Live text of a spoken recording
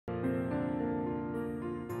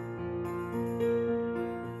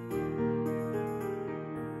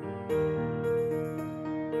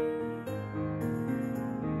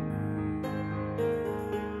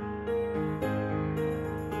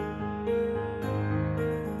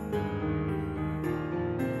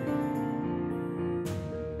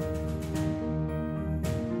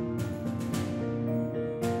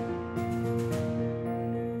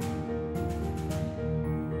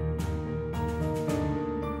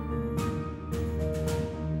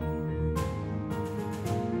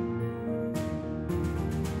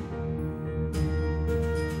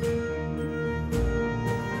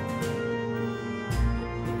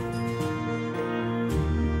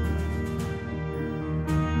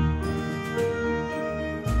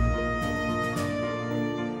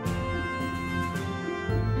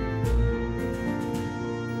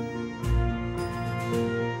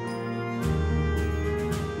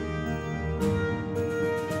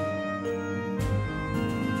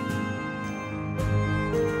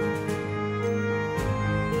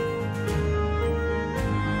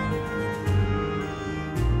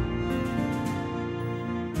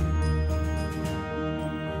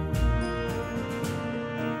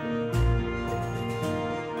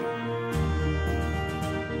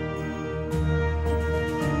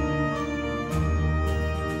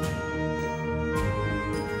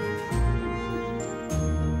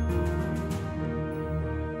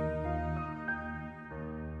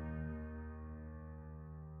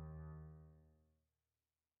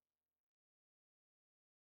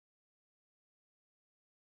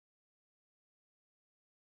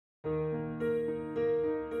Good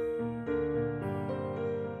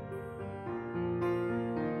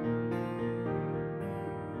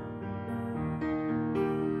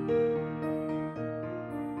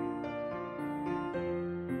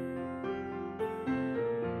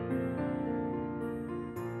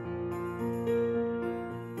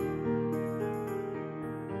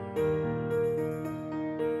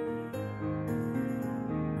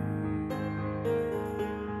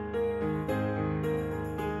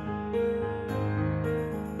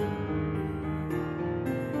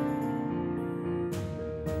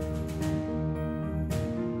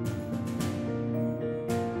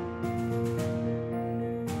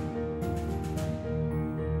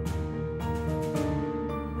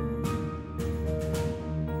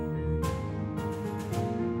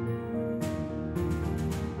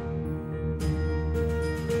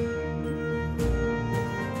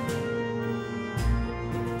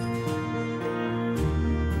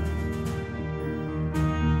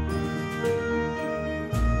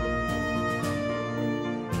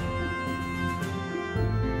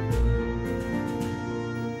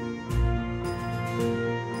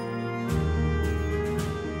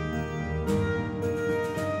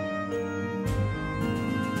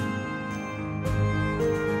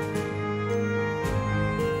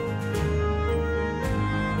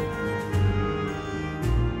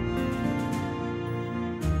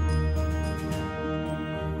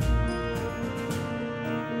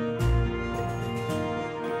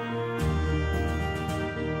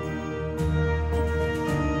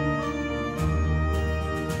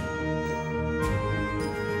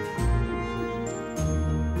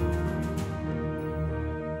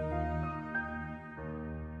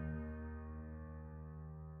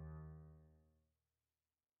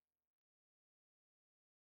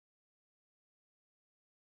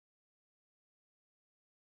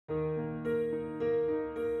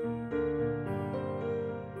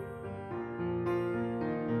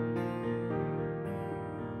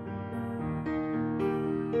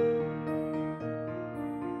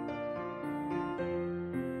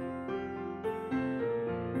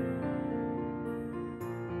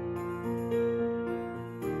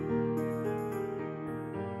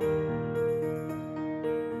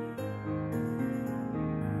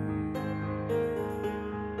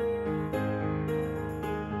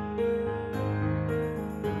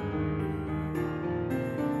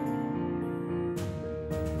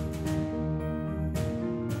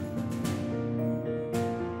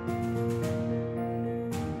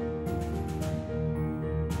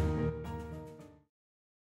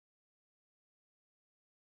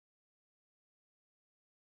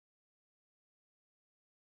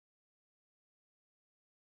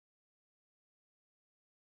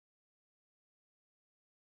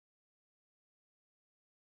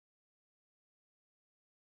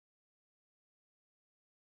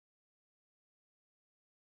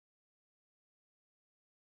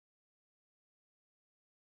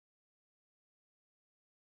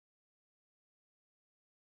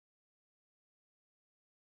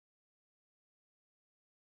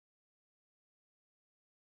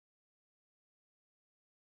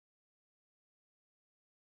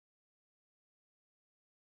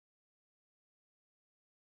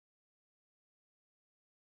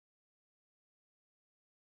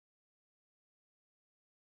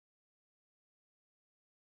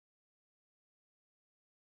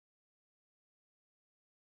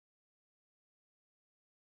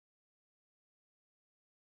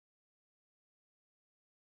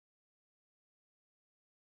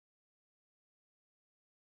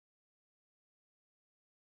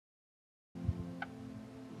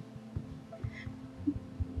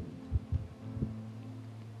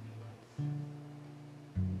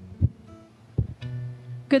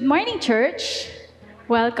morning, church.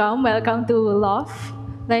 Welcome to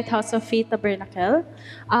LoFT, Lighthouse of Faith Tabernacle.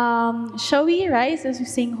 Shall we rise as we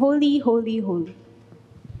sing Holy, Holy, Holy?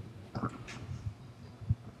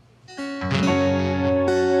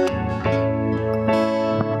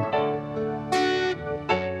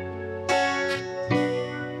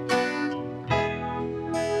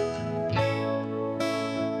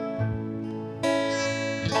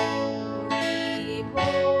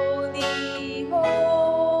 Holy,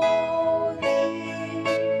 holy,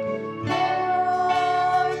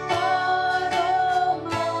 Lord God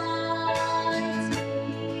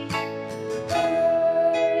Almighty.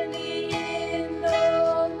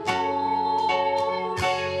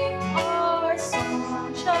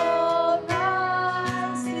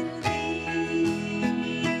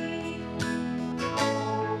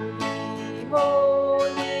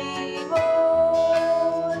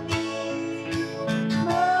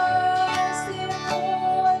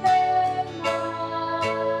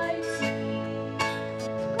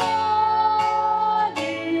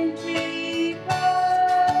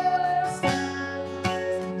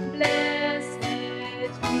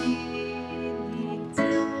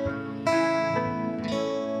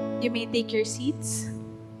 take your seats?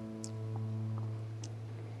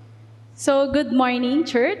 So, good morning,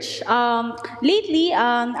 church. Lately,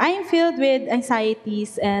 I'm filled with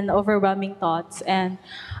anxieties and overwhelming thoughts, and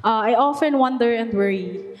I often wonder and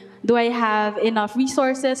worry. Do I have enough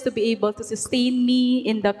resources to be able to sustain me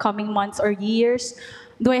in the coming months or years?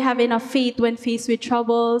 Do I have enough faith when faced with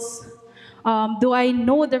troubles? Do I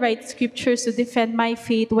know the right scriptures to defend my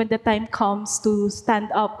faith when the time comes to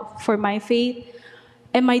stand up for my faith?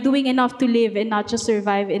 Am I doing enough to live and not just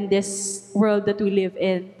survive in this world that we live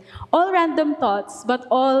in? All random thoughts, but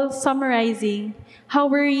all summarizing how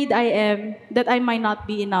worried I am that I might not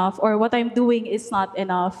be enough or what I'm doing is not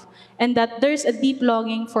enough, and that there's a deep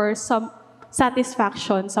longing for some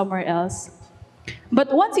satisfaction somewhere else.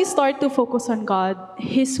 But once you start to focus on God,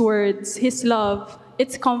 His words, His love,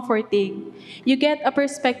 it's comforting. You get a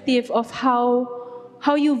perspective of how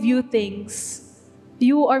you view things.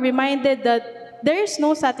 You are reminded that there is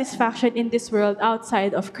no satisfaction in this world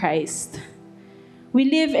outside of Christ. We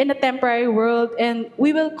live in a temporary world and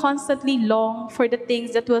we will constantly long for the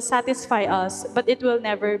things that will satisfy us, but it will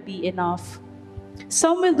never be enough.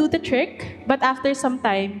 Some will do the trick, but after some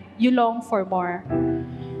time, you long for more.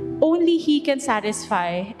 Only He can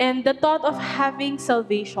satisfy. And the thought of having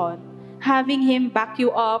salvation, having Him back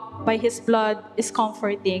you up by His blood is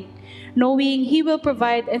comforting. Knowing He will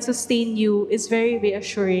provide and sustain you is very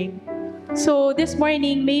reassuring. So this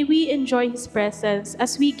morning, may we enjoy His presence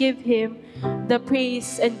as we give Him the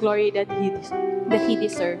praise and glory that He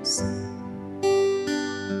deserves.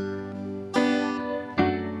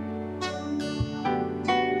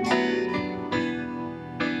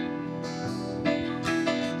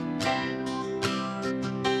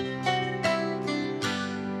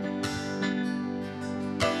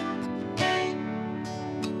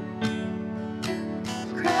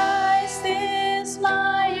 Christ is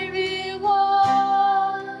my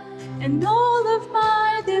reward and all of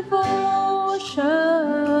my devotion.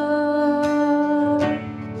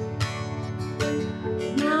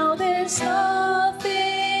 Now there's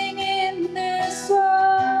nothing in this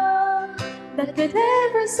world that could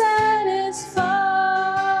ever satisfy.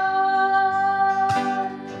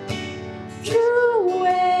 Through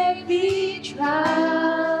every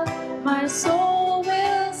trial, my soul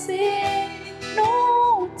will sing,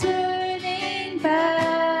 no turning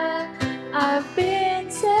back. I've been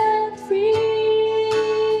set free.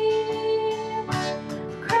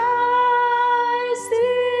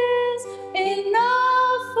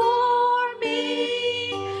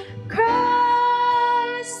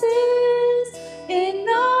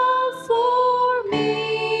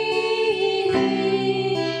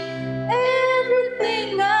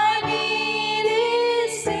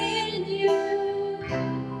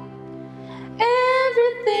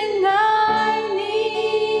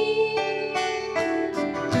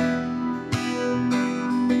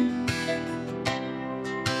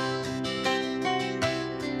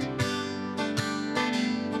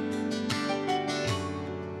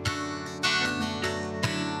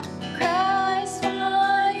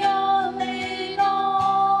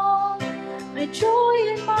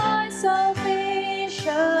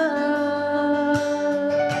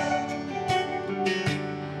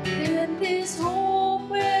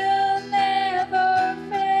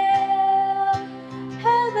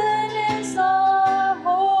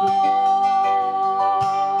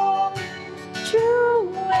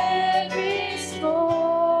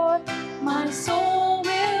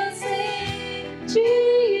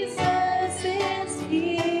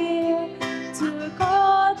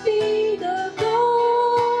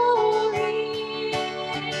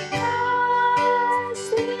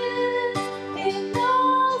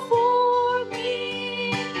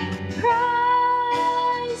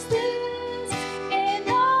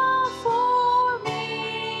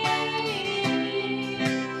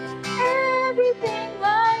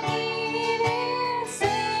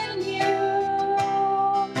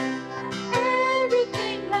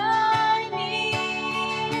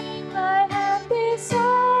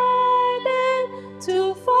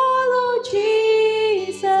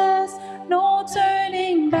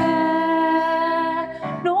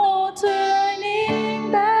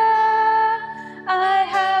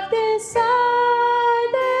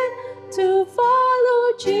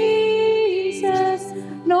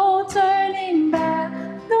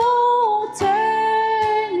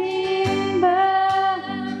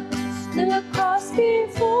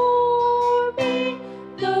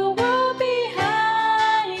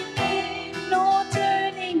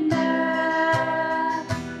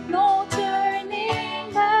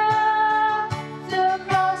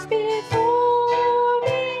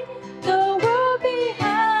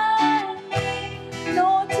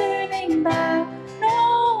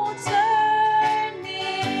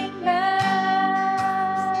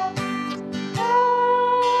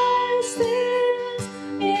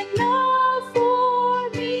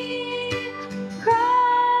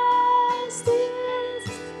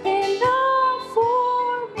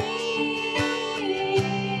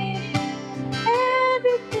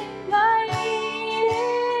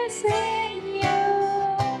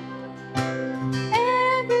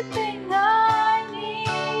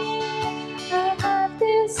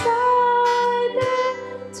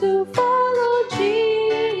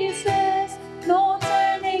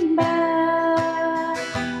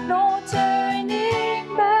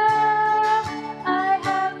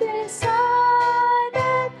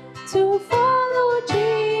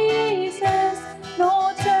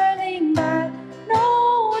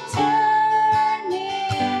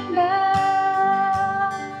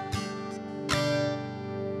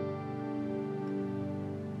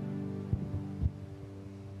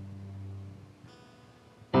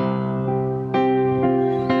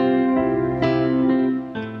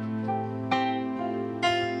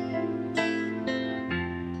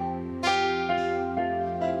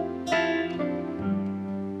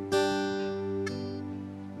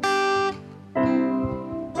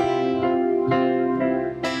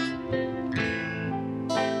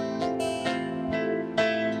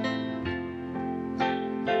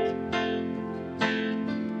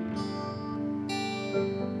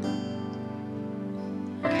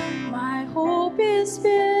 is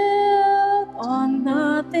built on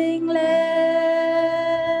nothing less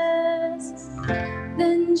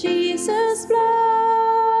than Jesus'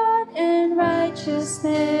 blood and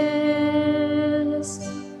righteousness.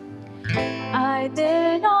 I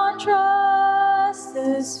dare not trust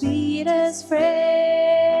the sweetest friend,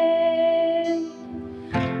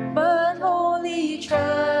 but wholly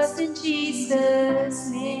trust in Jesus'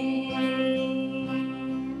 name.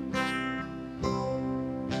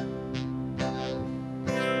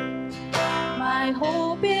 My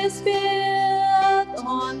hope is built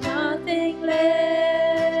on nothing less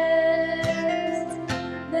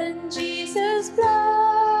than Jesus'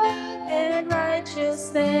 blood and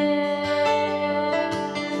righteousness.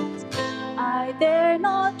 I dare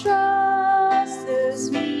not trust the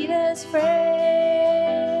sweetest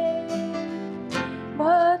friend,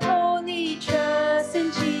 but only trust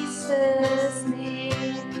in Jesus' name.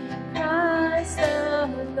 Christ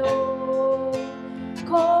alone,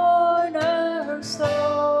 cornerstone,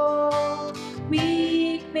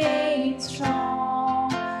 weak made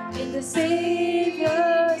strong in the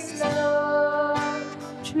Savior's love.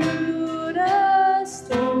 Through the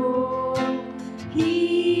storm,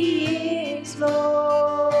 He is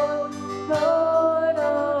Lord, Lord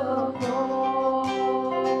of all.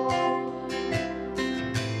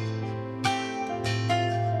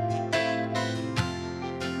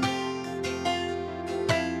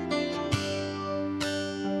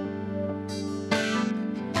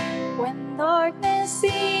 When darkness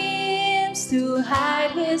seems to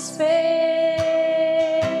hide His face,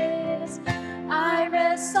 I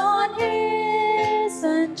rest on His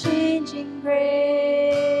unchanging grace.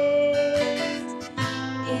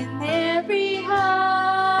 In every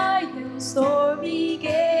high and stormy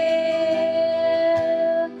gale,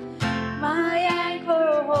 my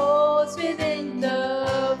anchor holds within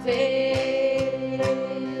the veil.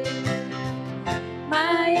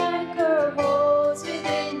 My anchor holds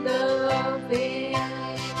within the veil.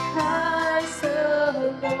 Christ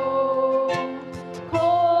alone,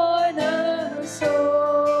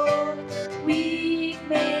 cornerstone, weak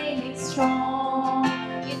made strong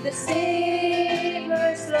in the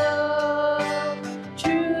Savior's love.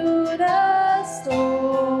 Through the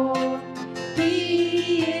storm,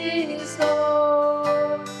 He is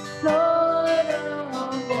Lord, Lord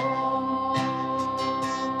of all.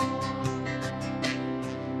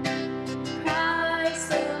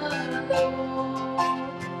 Christ alone,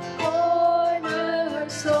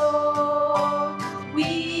 cornerstone,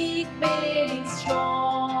 weak made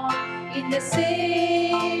strong in the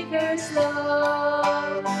Savior's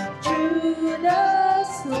love. Through the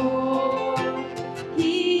storm,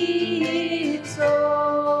 He is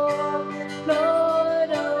Lord,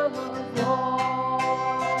 Lord of all.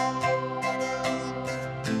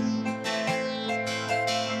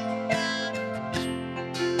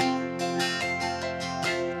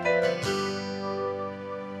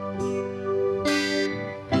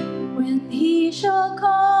 When He shall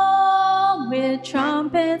come with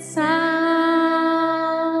trumpet sound,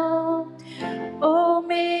 oh,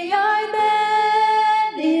 may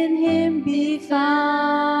I then in Him be found,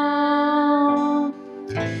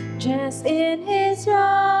 just in His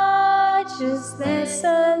righteousness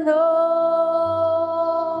alone,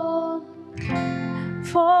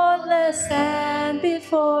 faultless stand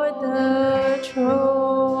before the throne.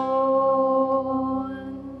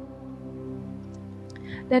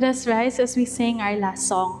 Let us rise as we sing our last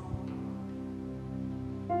song.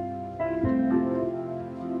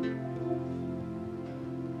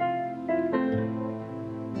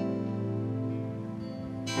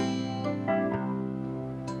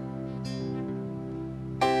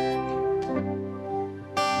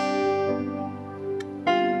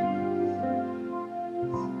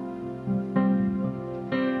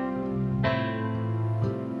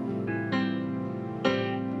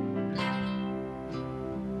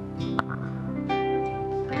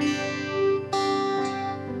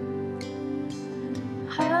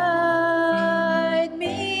 Hide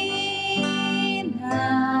me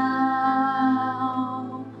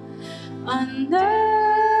now under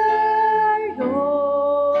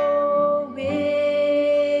your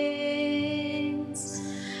wings.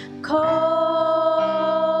 Cover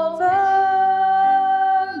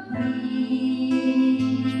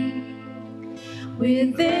me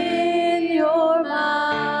within your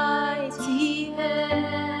mighty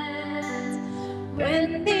hands.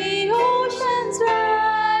 When the oceans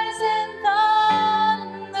rise and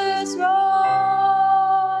thunders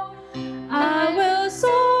roar, I will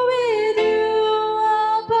soar with you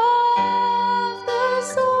above the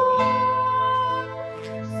storm.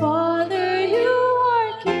 Father, you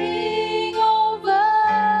are King over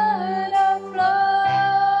the flood.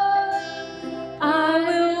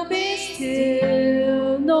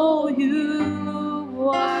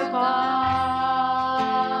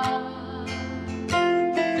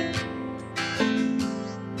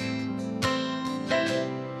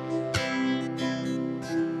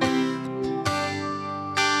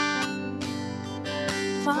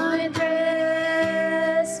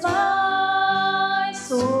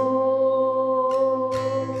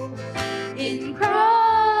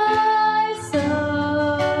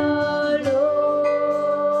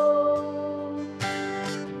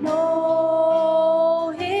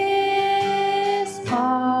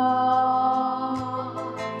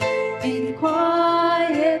 in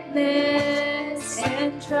quietness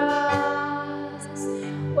and trust.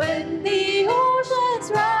 When the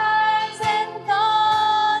oceans rise and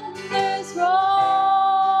thunders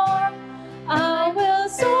roar, I will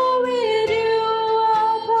soar with you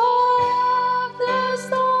above the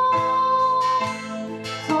storm.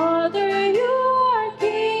 Father, you are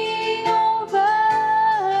King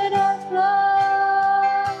over the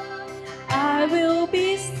flood. I will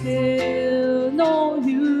be still, know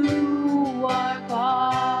you are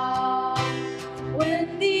God.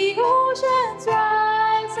 When the oceans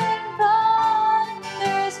rise and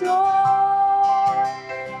thunders roar,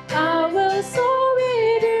 I will soar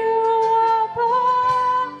with you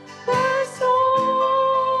above the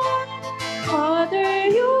storm. Father,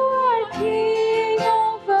 you are King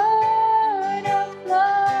over the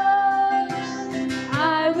flood.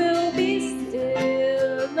 I will be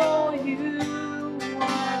still, know you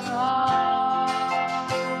are God.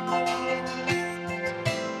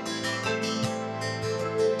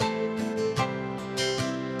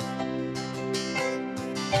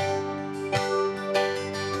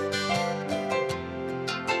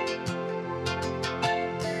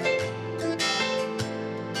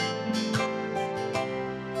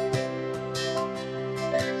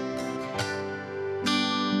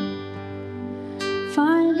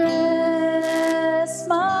 Find rest,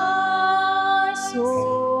 my soul,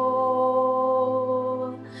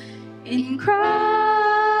 in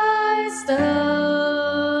Christ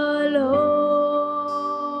alone.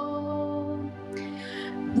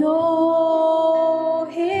 Know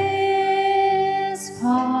His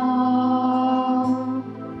power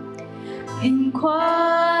in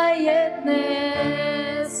quietness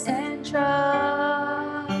and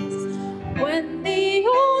trust. When the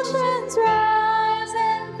oceans rise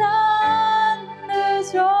and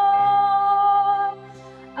thunders roar,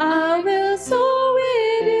 I will soar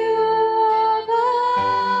with you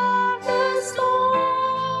above the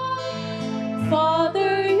storm.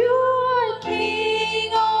 Father, you are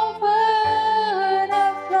King over the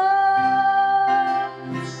flood.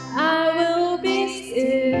 I will be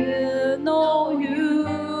still, know you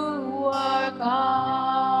are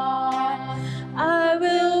God. I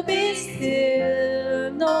will be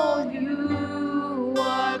still, know you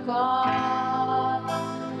are God.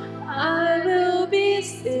 I will be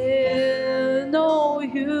still, know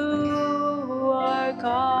you are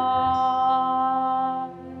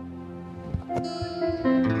God.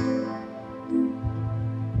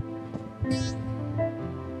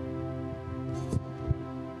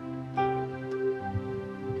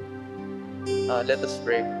 Let us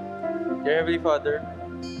pray. Dear Heavenly Father,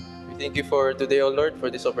 we thank you for today, O Lord, for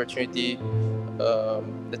this opportunity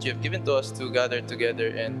that you have given to us to gather together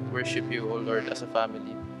and worship you, O Lord, as a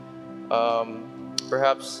family.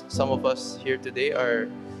 Perhaps some of us here today are,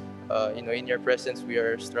 in your presence, we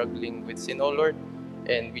are struggling with sin, O Lord,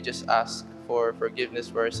 and we just ask for forgiveness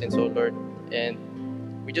for our sins, O Lord.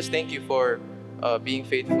 And we just thank you for being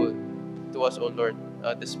faithful to us, O Lord,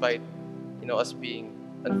 despite us being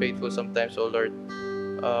unfaithful sometimes, O Lord.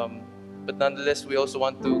 Um, but nonetheless, we also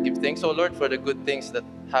want to give thanks, O Lord, for the good things that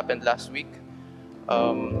happened last week.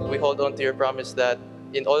 We hold on to your promise that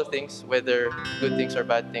in all things, whether good things or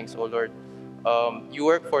bad things, O Lord, you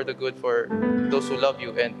work for the good for those who love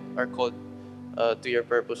you and are called to your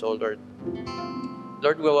purpose, O Lord.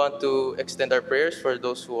 Lord, we want to extend our prayers for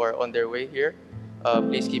those who are on their way here.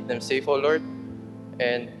 Please keep them safe, O Lord.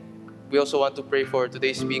 And we also want to pray for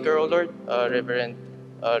today's speaker, O Lord, Reverend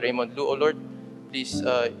Raymond Lu, O Lord. Please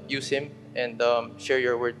use him and share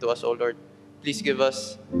your word to us, O Lord. Please give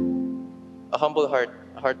us a humble heart,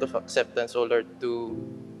 a heart of acceptance, O Lord, to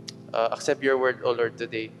accept your word, O Lord,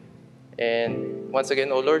 today. And once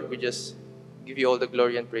again, O Lord, we just give you all the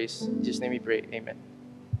glory and praise. In Jesus' name we pray. Amen.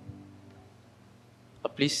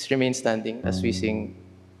 Please remain standing as we sing.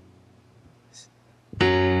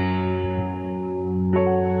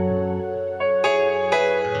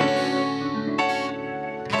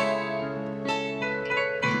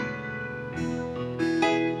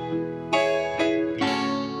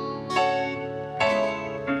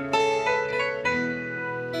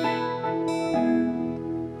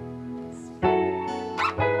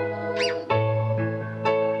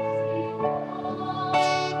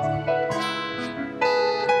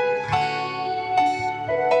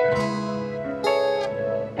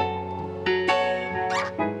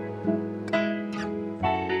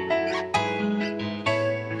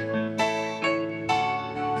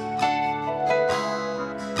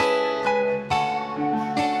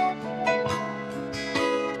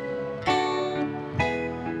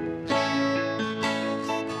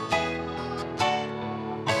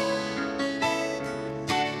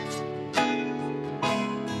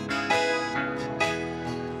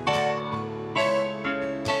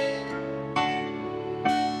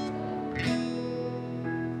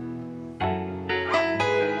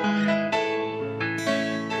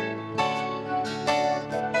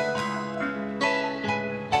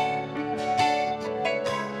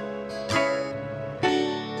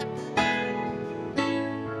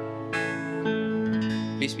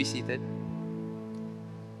 please be seated.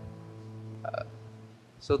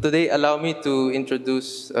 So today, allow me to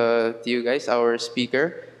introduce to you guys our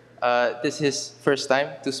speaker. This is his first time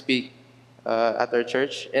to speak at our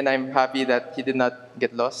church, and I'm happy that he did not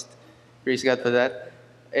get lost. Praise God for that.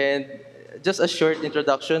 And just a short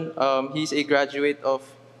introduction. He's a graduate of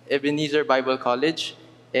Ebenezer Bible College,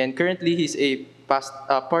 and currently he's a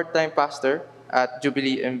part-time pastor at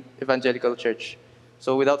Jubilee Evangelical Church.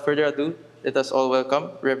 So without further ado, let us all welcome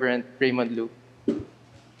Reverend Raymond Liu.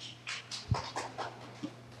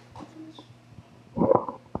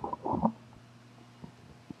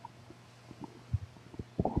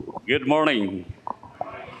 Good morning.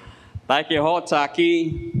 Thank you,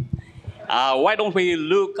 Hotaki. Why don't we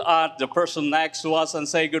look at the person next to us and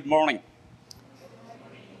say good morning?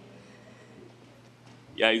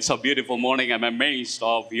 Yeah, it's a beautiful morning. I'm amazed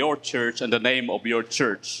of your church and the name of your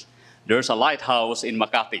church. There's a lighthouse in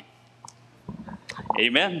Makati.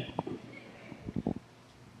 Amen.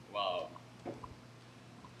 Wow.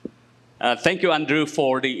 Thank you, Andrew,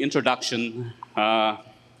 for the introduction.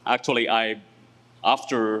 Actually,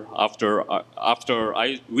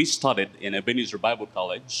 we studied in Ebenezer Bible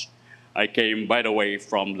College. I came, by the way,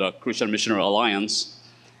 from the Christian Missionary Alliance.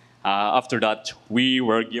 After that, we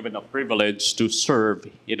were given a privilege to serve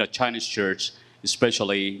in a Chinese church,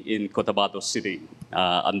 especially in Cotabato City,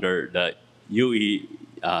 under the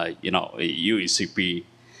UECP.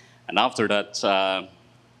 And after that,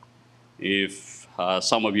 if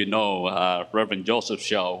some of you know Reverend Joseph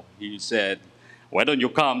Xiao, he said, "Why don't you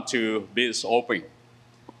come to this open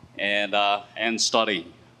and study?"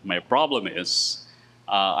 My problem is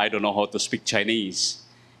I don't know how to speak Chinese,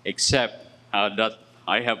 except that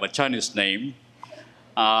I have a Chinese name.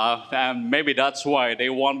 And maybe that's why they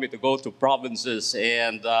want me to go to provinces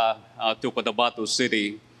and to Cotabato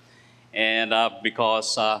City. And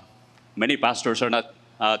because many pastors are not,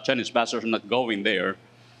 Chinese pastors are not going there.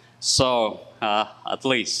 So at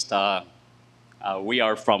least we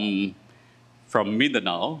are from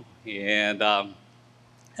Mindanao,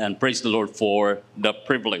 and praise the Lord for the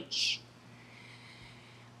privilege.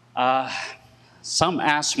 Some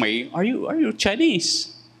ask me, "Are you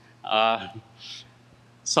Chinese?"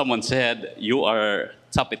 Someone said, "You are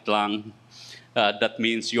tapit lang." That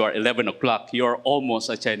means you are 11 o'clock. You are almost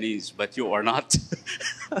a Chinese, but you are not.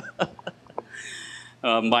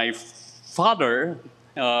 My father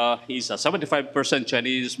is a 75%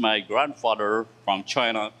 Chinese. My grandfather from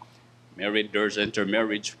China, married, there's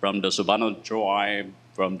intermarriage from the Subano tribe,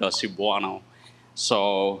 from the Cebuano.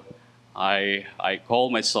 So I call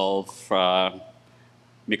myself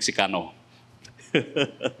Mexicano.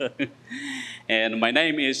 And my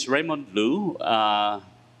name is Raymond Liu.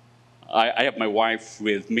 I have my wife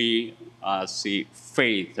with me,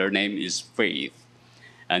 Faith. Her name is Faith.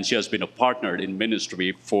 And she has been a partner in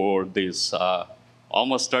ministry for this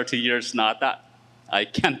almost 30 years now. That I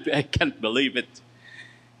can't believe it.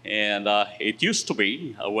 And it used to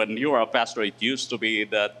be, when you were a pastor, it used to be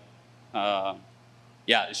that,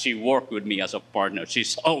 she worked with me as a partner.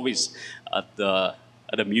 She's always at the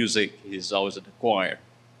music, she's always at the choir.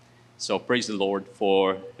 So praise the Lord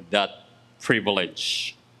for that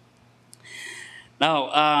privilege. Now,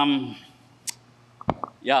 I'm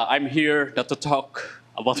here not to talk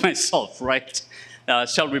about myself, right?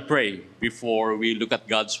 Shall we pray before we look at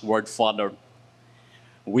God's word, Father?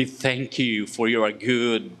 We thank you for you are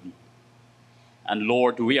good. And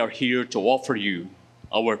Lord, we are here to offer you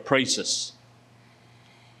our praises.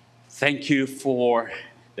 Thank you for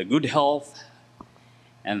the good health.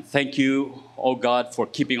 And thank you, oh God, for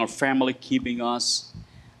keeping our family, keeping us.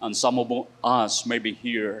 And some of us may be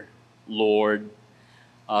here, Lord,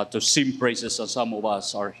 to sing praises. And some of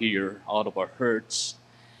us are here out of our hurts.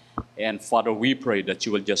 And Father, we pray that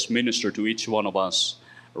you will just minister to each one of us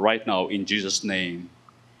right now in Jesus' name.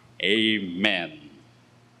 Amen.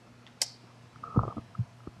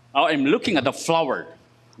 Now I'm looking at the flower,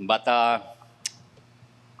 but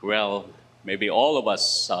maybe all of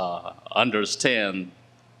us understand.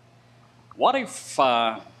 What if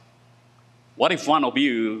one of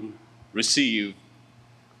you receive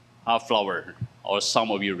a flower, or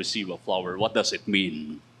some of you receive a flower? What does it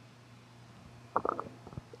mean?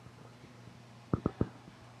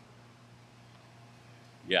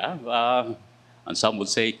 And some would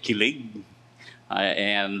say kilig,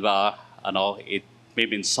 and it may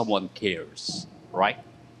mean someone cares, right?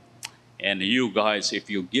 And you guys, if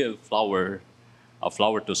you give a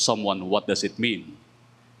flower to someone, what does it mean?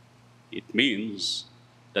 It means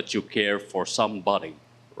that you care for somebody,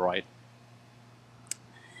 right?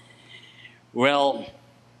 Well,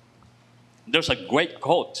 there's a great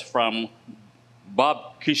quote from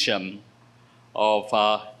Bob Kishan of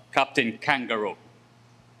Captain Kangaroo.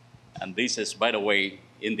 And this is, by the way,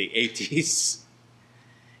 in the 80s.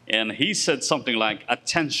 And he said something like,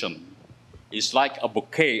 attention is like a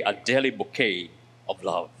bouquet, a daily bouquet of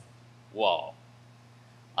love. Wow.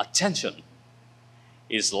 Attention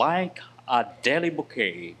is like a daily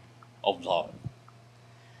bouquet of love.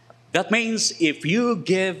 That means if you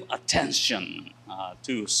give attention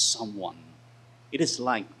to someone, it is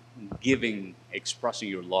like giving, expressing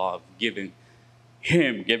your love, giving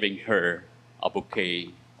him, giving her a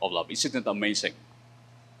bouquet of love. Isn't it amazing?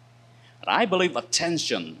 And I believe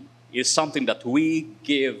attention is something that we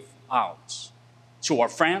give out to our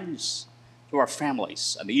friends, to our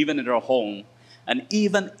families, and even in our home, and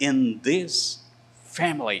even in this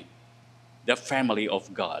family, the family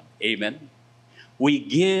of God. Amen. We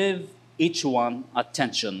give each one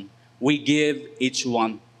attention. We give each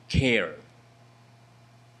one care.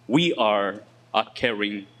 We are a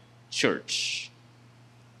caring church.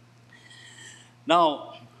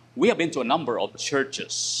 Now, we have been to a number of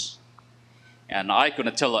churches. And I could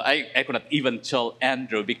not even tell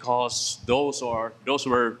Andrew because those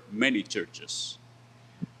were many churches.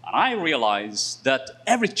 And I realized that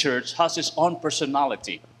every church has its own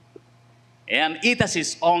personality. And it has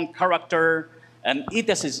its own character, and it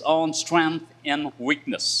has its own strength and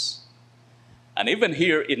weakness. And even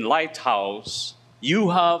here in Lighthouse,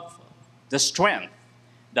 you have the strength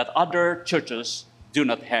that other churches do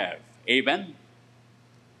not have. Amen?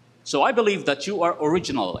 So I believe that you are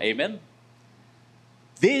original. Amen?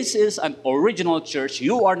 This is an original church.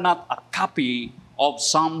 You are not a copy of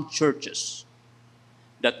some churches.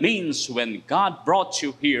 That means when God brought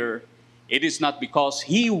you here, it is not because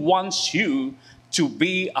He wants you to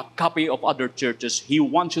be a copy of other churches. He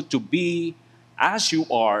wants you to be as you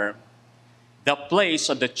are, the place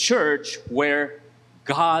of the church where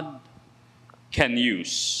God can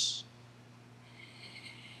use.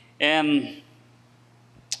 And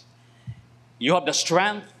you have the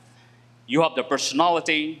strength, you have the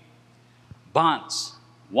personality, but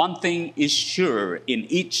one thing is sure in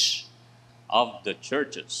each of the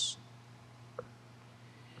churches.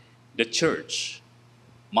 The church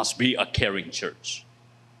must be a caring church.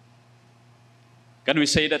 Can we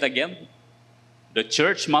say that again? The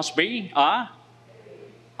church must be a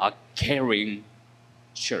caring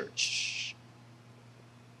church.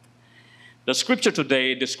 The scripture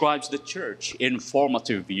today describes the church in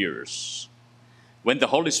formative years. When the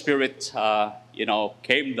Holy Spirit,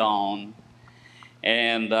 came down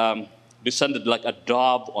and descended like a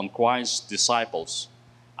dove on Christ's disciples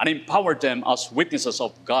and empowered them as witnesses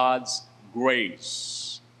of God's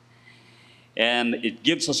grace. And it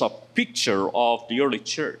gives us a picture of the early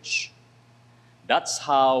church. That's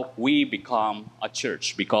how we become a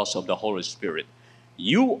church, because of the Holy Spirit.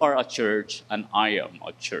 You are a church and I am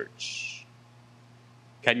a church.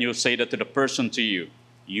 Can you say that to the person to you?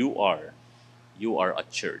 You are a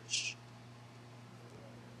church.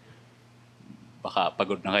 Baka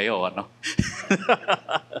pagod na kayo, ano?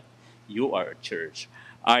 You are a church.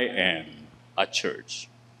 I am a church.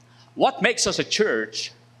 What makes us a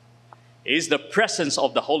church is the presence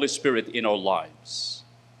of the Holy Spirit in our lives.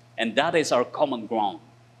 And that is our common ground.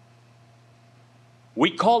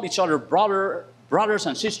 We call each other brothers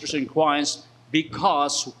and sisters in Christ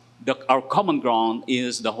because our common ground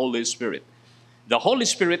is the Holy Spirit. The Holy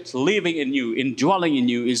Spirit living in you, indwelling in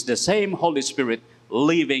you, is the same Holy Spirit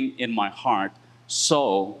living in my heart.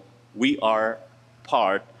 So we are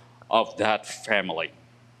part of that family.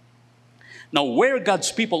 Now, where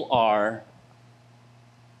God's people are,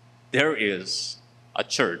 there is a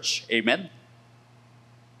church. Amen?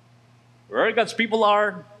 Where God's people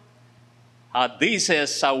are, this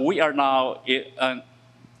is, we are now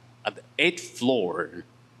at the 8th floor.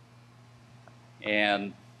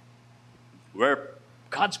 And where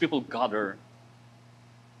God's people gather,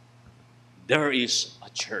 there is a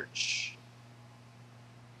church.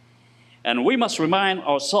 And we must remind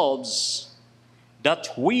ourselves that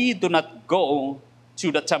we do not go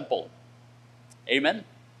to the temple. Amen?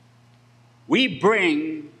 We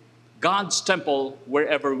bring God's temple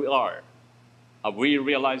wherever we are. Have we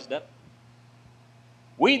realized that?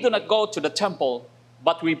 We do not go to the temple,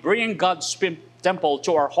 but we bring God's temple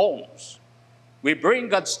to our homes. We bring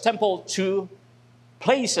God's temple to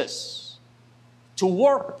places, to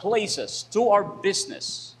workplaces, to our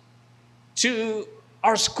business, to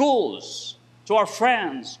our schools, to our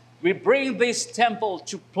friends. We bring this temple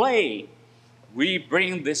to play. We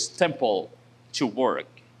bring this temple to work.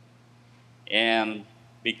 And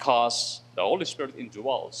because the Holy Spirit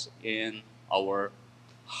indwells in our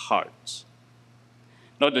hearts.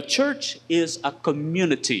 Now, the church is a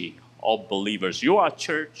community of believers. You are a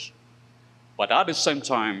church. But at the same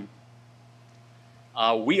time,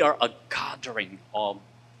 we are a gathering of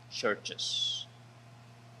churches.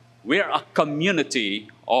 We are a community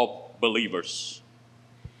of believers.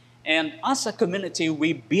 And as a community,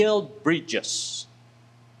 we build bridges.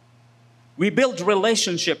 We build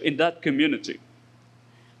relationship in that community.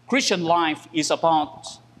 Christian life is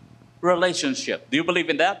about relationship. Do you believe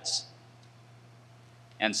in that?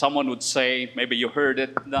 And someone would say, maybe you heard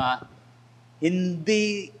it, na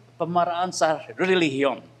hindi pamaraan sa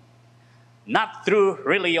relihiyon. Not through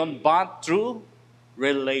religion, but through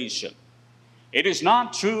relation. It is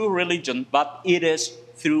not through religion, but it is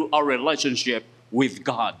through our relationship with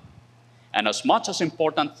God. And as much as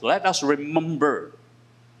important, let us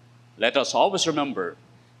always remember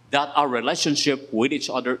that our relationship with each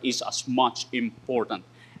other is as much important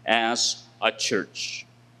as a church.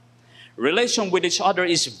 Relation with each other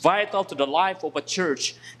is vital to the life of a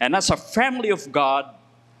church. And as a family of God,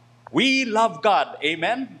 we love God.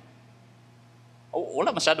 Amen? Oh,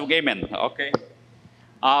 wala masyadong amen. Okay.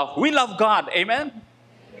 We love God. Amen?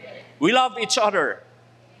 We love each other.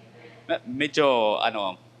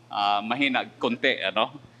 Medyo, mahina konti,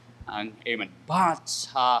 ang amen. But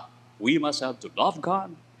we must have to love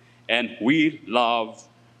God, and we love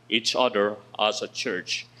each other as a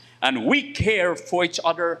church. And we care for each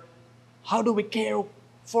other. How do we care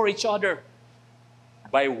for each other?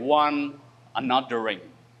 By one anothering.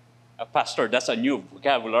 Pastor, that's a new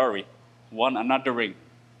vocabulary. One anothering.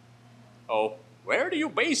 Oh, where do you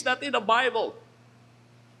base that in the Bible?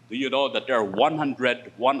 Do you know that there are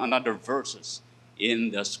 100 one another verses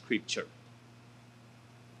in the scripture?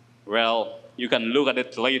 Well, you can look at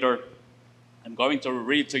it later. I'm going to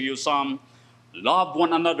read to you some. Love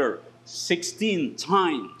one another 16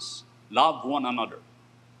 times. Love one another.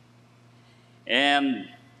 And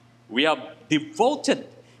we have be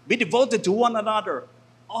devoted to one another.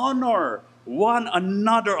 Honor one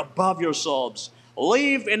another above yourselves.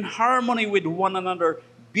 Live in harmony with one another.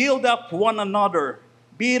 Build up one another.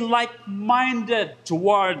 Be like-minded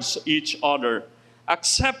towards each other.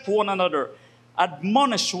 Accept one another.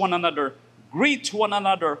 Admonish one another. Greet one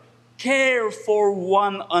another. Care for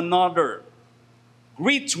one another.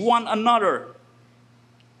 Greet one another.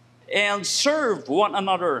 And serve one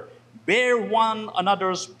another. Bear one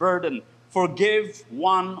another's burden. Forgive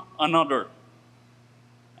one another.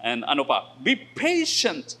 And ano pa? Be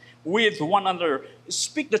patient with one another.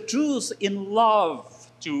 Speak the truth in love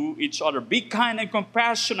to each other. Be kind and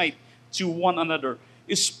compassionate to one another.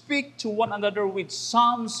 Speak to one another with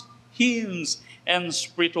psalms, hymns, and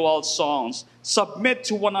spiritual songs. Submit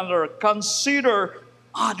to one another. Consider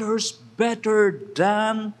others better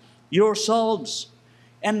than yourselves.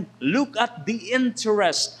 And look at the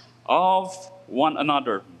interest of one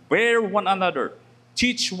another. Bear one another.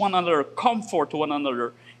 Teach one another. Comfort one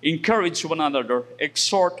another. Encourage one another.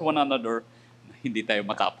 Exhort one another. Hindi tayo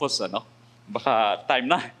matapos, ano? Baka time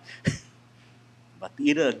na. But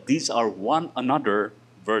these are one another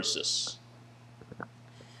verses.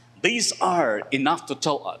 These are enough to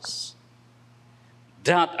tell us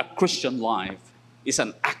that a Christian life is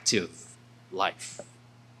an active life.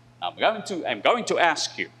 Now, I'm going to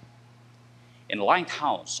ask you, in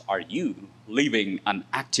Lighthouse, are you living an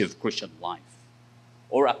active Christian life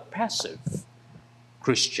or a passive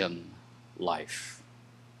Christian life?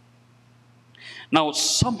 Now,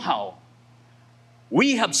 somehow,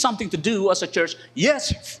 we have something to do as a church.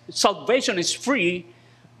 Yes, salvation is free,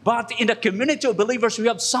 but in the community of believers, we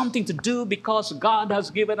have something to do because God has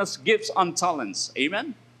given us gifts and talents.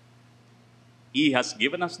 Amen? He has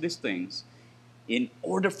given us these things in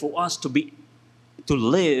order for us to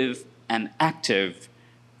live an active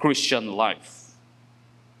Christian life.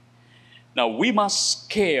 Now, we must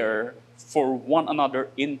care for one another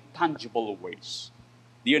in tangible ways.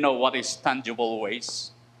 Do you know what is tangible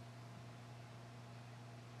ways?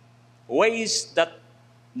 Ways that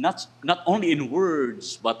not only in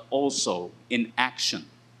words, but also in action.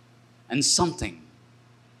 And something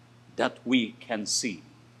that we can see.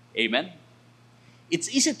 Amen? It's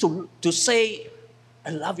easy to say, I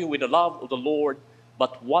love you with the love of the Lord,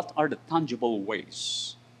 but what are the tangible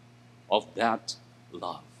ways of that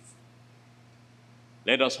love?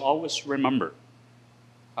 Let us always remember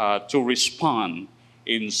to respond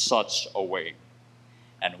in such a way.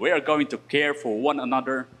 And we are going to care for one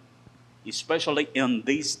another, especially in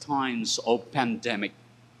these times of pandemic.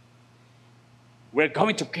 We're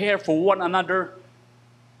going to care for one another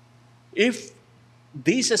if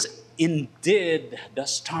this is indeed the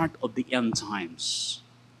start of the end times.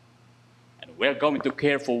 And we're going to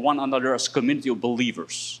care for one another as community of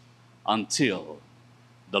believers until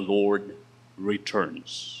the Lord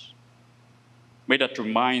returns. May that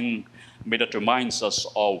remind May that reminds us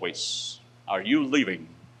always, are you living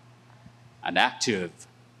an active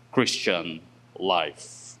Christian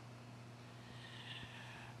life?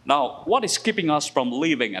 Now, what is keeping us from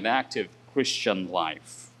living an active Christian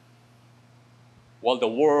life? While the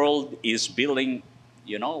world is building,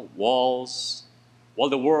 walls, while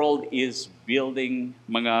the world is building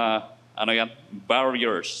mga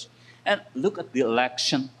barriers, and look at the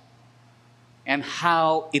election and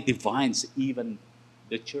how it divides even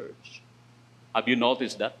the church. Have you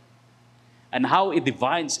noticed that? And how it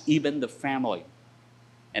divides even the family.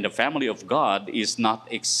 And the family of God is not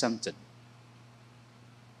exempted.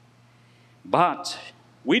 But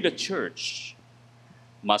we, the church,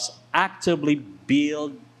 must actively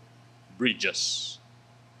build bridges.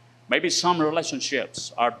 Maybe some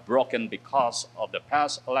relationships are broken because of the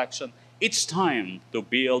past election. It's time to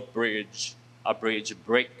build a bridge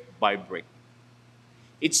brick by brick.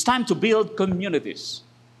 It's time to build communities,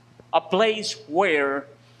 a place where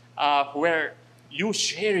you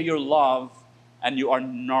share your love and you are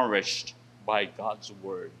nourished by God's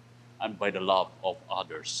word and by the love of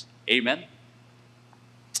others. Amen?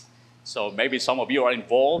 So maybe some of you are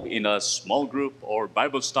involved in a small group or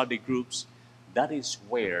Bible study groups. That is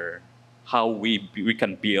how we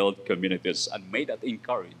can build communities, and may that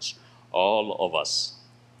encourage all of us.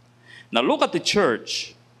 Now look at the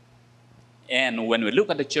church. And when we look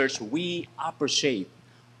at the church, we appreciate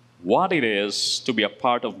what it is to be a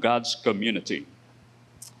part of God's community.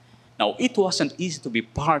 Now, it wasn't easy to be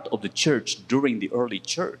part of the church during the early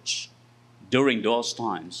church, during those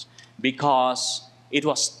times, because it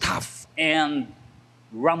was tough and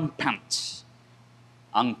rampant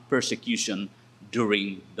ang persecution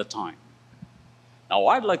during the time. Now,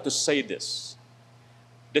 I'd like to say this.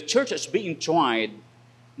 The church is being tried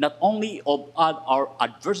not only of our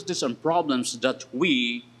adversities and problems that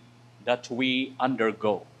we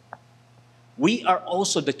undergo.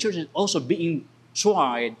 The church is also being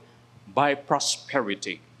tried by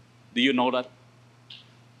prosperity. Do you know that?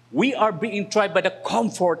 We are being tried by the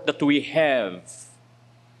comfort that we have.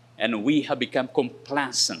 And we have become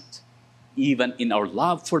complacent, even in our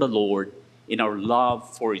love for the Lord, in our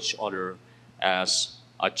love for each other as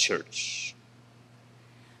a church.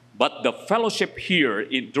 But the fellowship here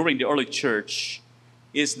during the early church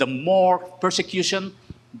is the more persecution,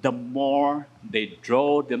 the more they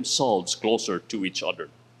draw themselves closer to each other.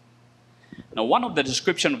 Now, one of the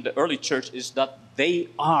descriptions of the early church is that they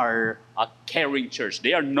are a caring church.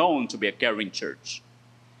 They are known to be a caring church.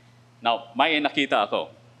 Now, may nakita ako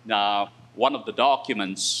na one of the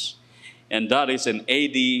documents, and that is in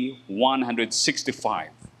AD 165,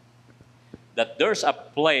 that there's a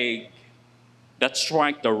plague that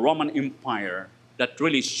struck the Roman Empire that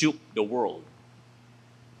really shook the world.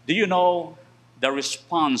 Do you know the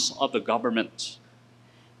response of the government?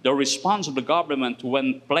 The response of the government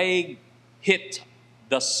when plague hit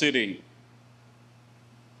the city.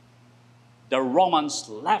 The Romans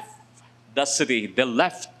left the city, they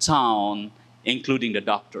left town, including the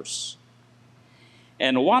doctors.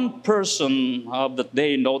 And one person of the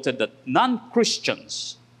day noted that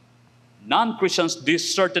non-Christians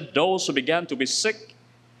deserted those who began to be sick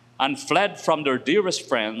and fled from their dearest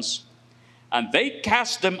friends, and they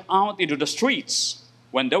cast them out into the streets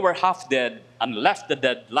when they were half dead and left the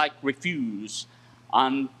dead like refuse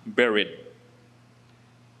unburied.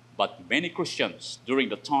 But many Christians during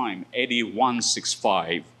the time, AD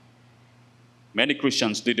 165, many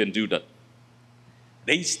Christians didn't do that.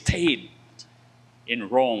 They stayed in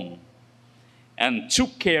Rome and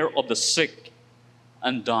took care of the sick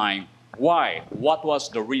and dying. Why? What was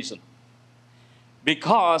the reason?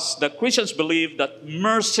 Because the Christians believed that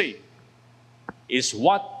mercy is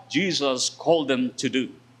what Jesus called them to do.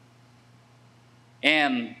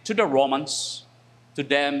 And to the Romans, to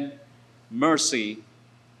them, mercy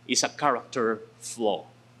is a character flaw.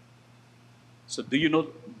 So do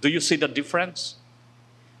you see the difference?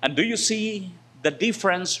 And do you see the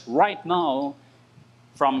difference right now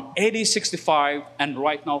from AD 65 and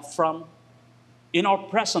right now from in our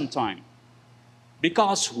present time?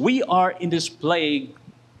 Because we are in this plague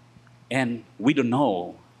and we don't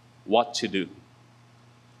know what to do.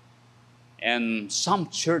 And some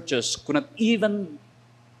churches could not even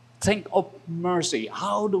think of mercy.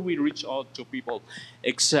 How do we reach out to people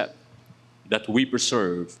except that we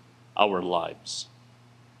preserve our lives?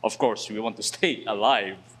 Of course, we want to stay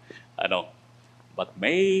alive, I know. But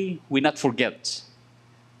may we not forget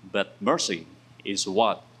that mercy is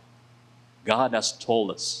what God has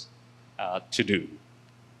told us to do.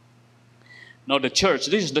 Now the church,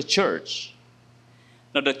 this is the church.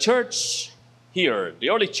 Now the church here, the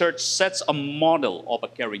early church sets a model of a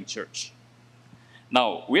caring church.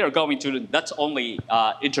 Now, we are going to, that's only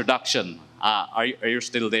introduction. Are you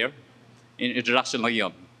still there? In introduction lang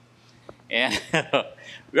yun. And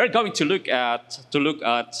we are going to look at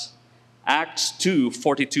Acts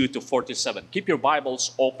 2:42 to 47. Keep your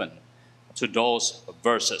Bibles open to those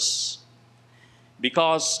verses.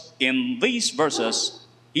 Because in these verses,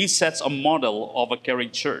 he sets a model of a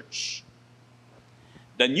caring church.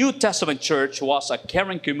 The New Testament church was a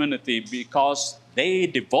caring community because they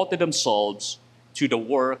devoted themselves to the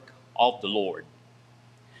work of the Lord.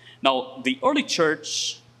 Now, the early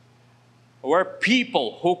church were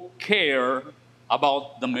people who care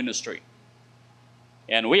about the ministry.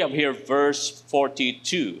 And we have here verse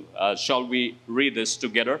 42. Shall we read this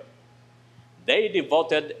together? They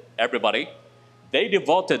devoted, everybody, they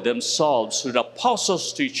devoted themselves to the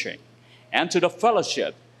apostles' teaching and to the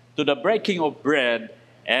fellowship, to the breaking of bread,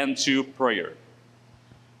 and to prayer.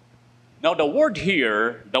 Now the word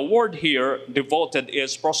here, devoted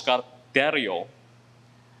is proskaterio.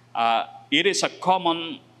 It is a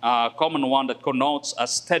common one that connotes a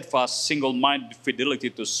steadfast, single-minded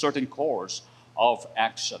fidelity to certain course of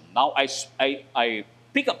action. Now I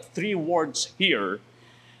pick up three words here.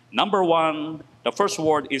 Number one, the first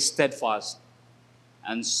word is steadfast,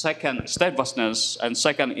 and second, steadfastness, and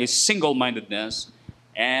second is single-mindedness,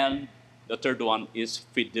 and the third one is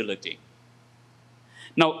fidelity.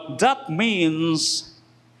 Now that means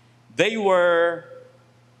they were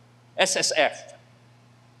SSF.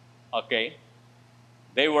 Okay?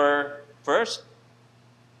 They were first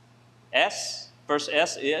S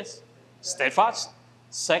is steadfast,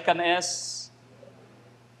 second is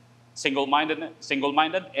single-minded,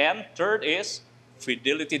 and third is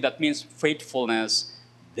fidelity. That means faithfulness.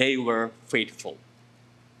 They were faithful.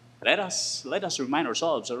 Let us remind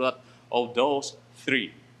ourselves of those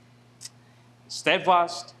three: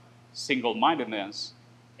 steadfast, single-mindedness,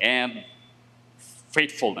 and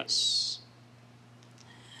faithfulness.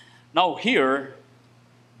 Now here,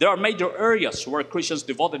 there are major areas where Christians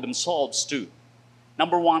devoted themselves to.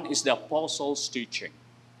 Number one is the apostles' teaching.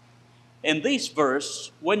 In this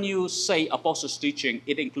verse, when you say apostles' teaching,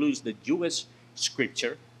 it includes the Jewish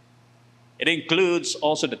scripture. It includes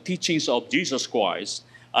also the teachings of Jesus Christ,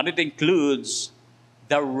 and it includes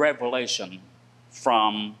the revelation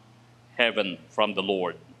from heaven, from the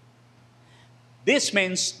Lord. This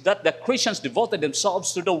means that the Christians devoted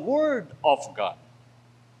themselves to the Word of God.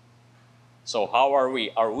 So how are we?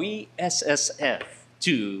 Are we SSF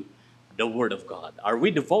to the Word of God? Are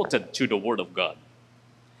we devoted to the Word of God?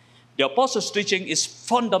 The apostles' teaching is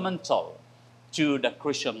fundamental to the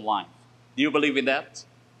Christian life. Do you believe in that?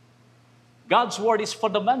 God's Word is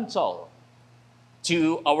fundamental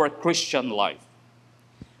to our Christian life.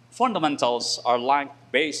 Fundamentals are like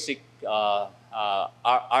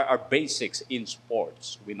are basics in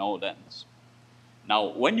sports. We know that. Now,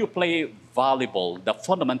 when you play volleyball, the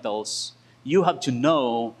fundamentals, you have to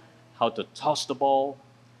know how to toss the ball.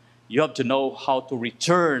 You have to know how to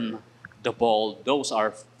return the ball. Those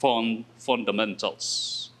are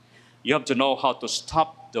fundamentals. You have to know how to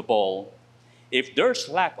stop the ball. If there's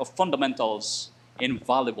lack of fundamentals in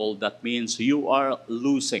volleyball, that means you are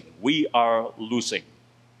losing. We are losing.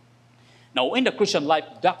 Now, in the Christian life,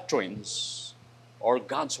 doctrines or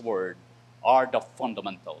God's Word are the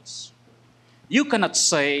fundamentals. You cannot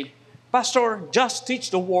say, Pastor, just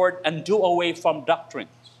teach the Word and do away from doctrines.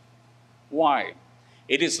 Why?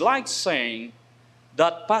 It is like saying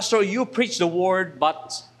that, Pastor, you preach the Word,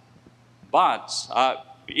 but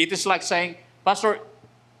it is like saying, Pastor,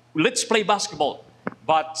 let's play basketball,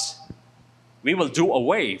 but we will do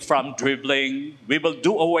away from dribbling. We will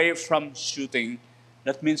do away from shooting.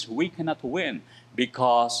 That means we cannot win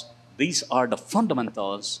because these are the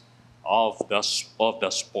fundamentals of the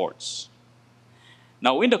sports.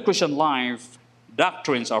 Now, in the Christian life,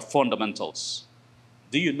 doctrines are fundamentals.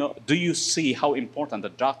 Do you see how important the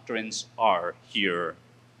doctrines are here?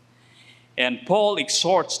 And Paul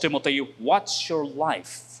exhorts Timothy, watch your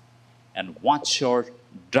life and watch your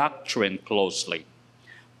doctrine closely.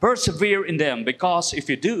 Persevere in them, because if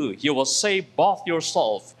you do, you will save both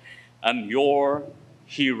yourself and your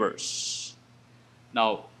hearers.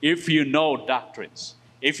 Now, if you know doctrines,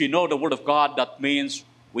 if you know the Word of God, that means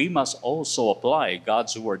we must also apply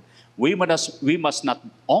God's Word. We must not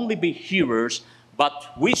only be hearers,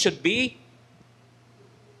 but we should be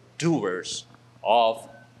doers of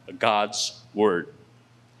God's Word.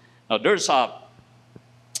 Now,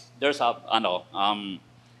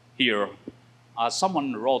 here,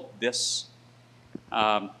 someone wrote this.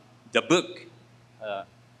 The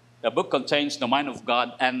book contains the mind of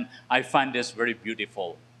God, and I find this very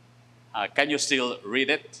beautiful. Can you still read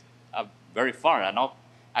it? Very far, I know.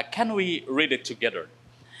 Can we read it together?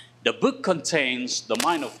 The book contains the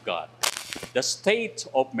mind of God, the state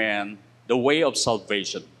of man, the way of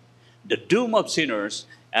salvation, the doom of sinners,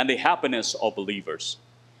 and the happiness of believers.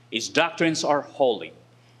 Its doctrines are holy,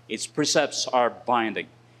 its precepts are binding,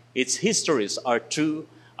 its histories are true,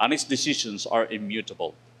 and its decisions are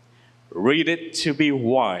immutable. Read it to be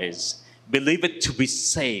wise, believe it to be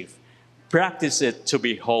safe, practice it to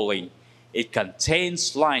be holy. It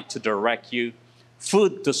contains light to direct you,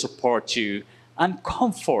 food to support you, and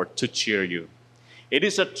comfort to cheer you. It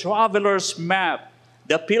is a traveler's map,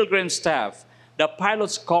 the pilgrim's staff, the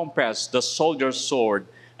pilot's compass, the soldier's sword,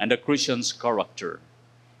 and the Christian's character.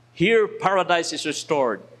 Here, paradise is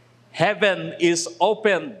restored, heaven is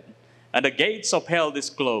opened, and the gates of hell is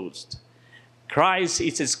closed. Christ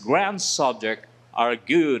is its grand subject, our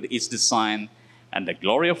good is design, and the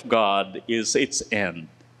glory of God is its end.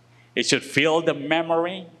 It should fill the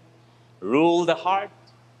memory, rule the heart,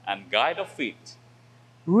 and guide the feet.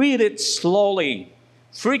 Read it slowly,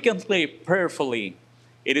 frequently, prayerfully.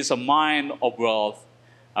 It is a mine of wealth,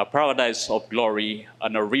 a paradise of glory,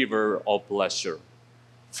 and a river of pleasure.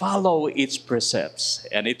 Follow its precepts,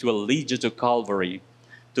 and it will lead you to Calvary,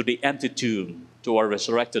 to the empty tomb, to our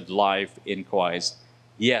resurrected life in Christ.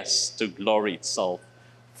 Yes, to glory itself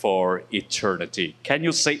for eternity. Can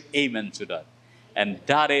you say amen to that? And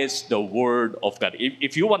that is the word of God.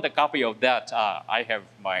 If you want a copy of that, I have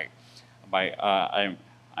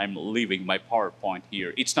I'm leaving my PowerPoint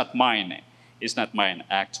here. It's not mine. It's not mine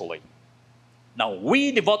actually. Now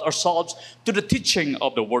we devote ourselves to the teaching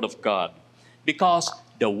of the Word of God because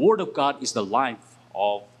the Word of God is the life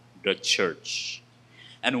of the church.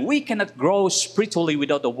 And we cannot grow spiritually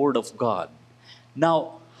without the Word of God.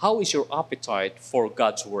 Now, how is your appetite for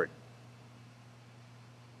God's Word?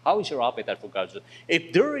 How is your appetite for God's Word?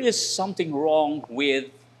 If there is something wrong with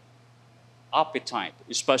appetite,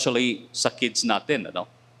 especially sa kids natin,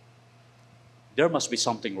 there must be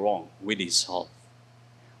something wrong with his health.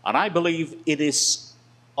 And I believe it is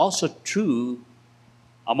also true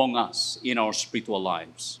among us in our spiritual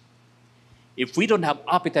lives. If we don't have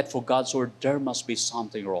appetite for God's Word, there must be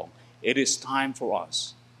something wrong. It is time for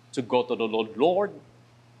us to go to the Lord. Lord,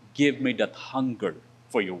 give me that hunger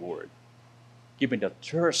for your Word. Give me that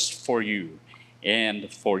thirst for you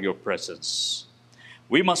and for your presence.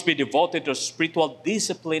 We must be devoted to spiritual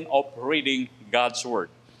discipline of reading God's Word.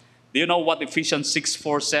 Do you know what Ephesians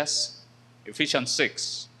 6:4 says? Ephesians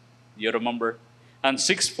 6. You remember? And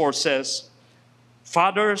 6:4 says,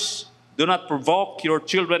 Fathers, do not provoke your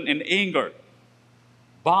children in anger,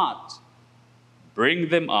 but bring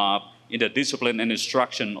them up in the discipline and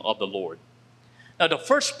instruction of the Lord. Now, the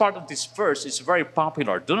first part of this verse is very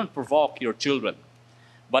popular. Do not provoke your children.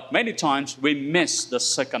 But many times we miss the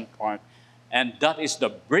second part, and that is the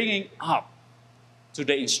bringing up to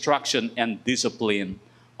the instruction and discipline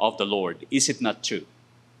of the Lord. Is it not true?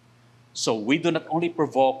 So we do not only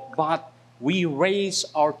provoke, but we raise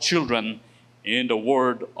our children in the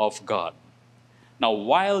Word of God. Now,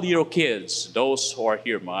 while your kids, those who are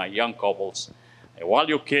here, my young couples, while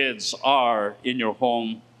your kids are in your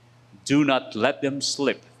home, do not let them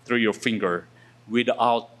slip through your finger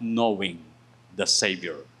without knowing the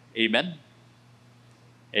Savior. Amen?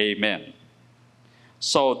 Amen.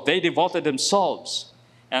 So they devoted themselves.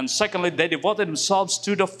 And secondly, they devoted themselves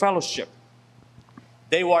to the fellowship.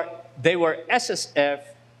 They were SSF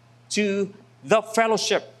to the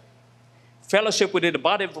fellowship. Fellowship within the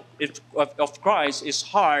body of Christ is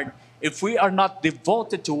hard if we are not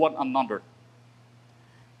devoted to one another.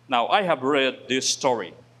 Now, I have read this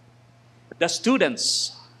story. The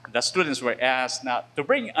students were asked now to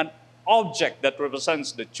bring an object that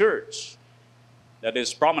represents the church, that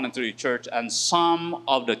is prominent to the church, and some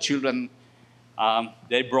of the children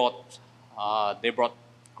they brought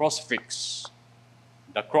crucifix,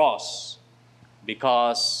 the cross,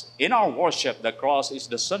 because in our worship the cross is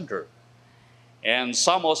the center. And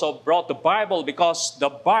some also brought the Bible because the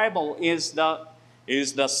Bible is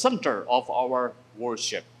the center of our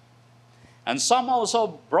worship. And some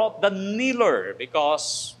also brought the kneeler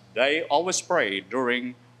because they always pray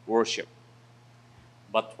during worship.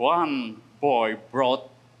 But one boy brought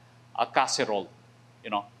a casserole,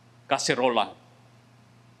 casserola.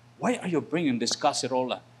 Why are you bringing this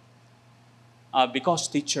casserola? Because,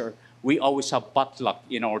 teacher, we always have potluck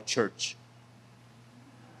in our church.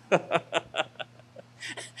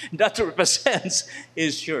 That represents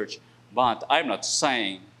his church. But I'm not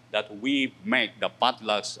saying that we make the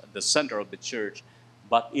potlucks at the center of the church,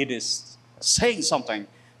 but it is saying something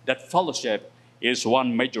that fellowship is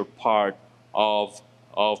one major part of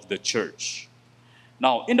the church.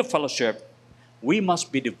 Now, in the fellowship, we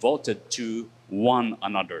must be devoted to one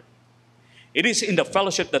another. It is in the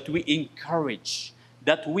fellowship that we encourage,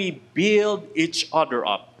 that we build each other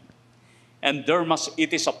up. And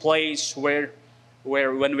it is a place where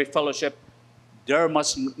when we fellowship, there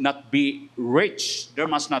must not be rich, there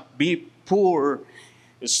must not be poor,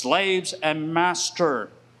 slaves and master,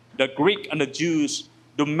 the Greek and the Jews,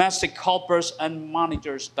 domestic helpers and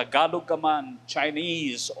managers, Tagalog ka man,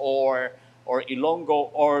 Chinese or Ilonggo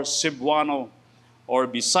or Cebuano or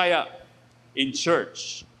Bisaya. In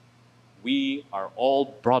church, we are all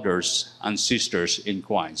brothers and sisters in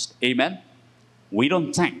Christ. Amen? We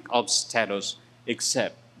don't think of status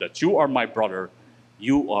except that you are my brother,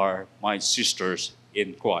 you are my sisters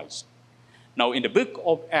in Christ. Now, in the book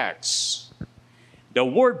of Acts, the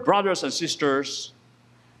word brothers and sisters,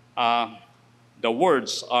 the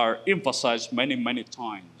words are emphasized many, many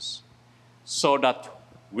times so that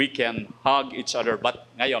we can hug each other. But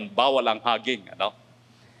ngayon, bawal ang hugging. Ano?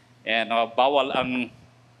 And bawal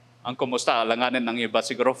ang kumusta, alanganin ng iba.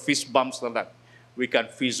 Siguro fist bumps na lang. We can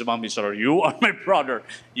fist bump each other. You are my brother.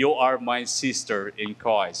 You are my sister in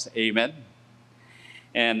Christ. Amen?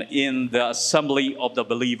 And in the assembly of the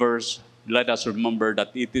believers, let us remember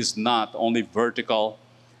that it is not only vertical.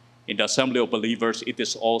 In the assembly of believers, it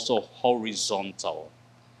is also horizontal.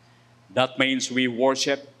 That means we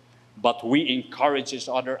worship, but we encourage each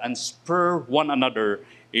other and spur one another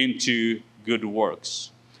into good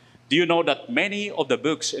works. Do you know that many of the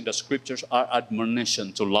books in the scriptures are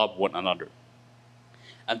admonition to love one another?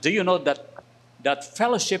 And do you know that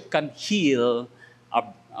fellowship can heal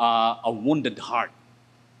a wounded heart?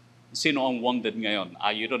 Sino ang wounded ngayon?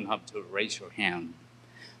 You don't have to raise your hand.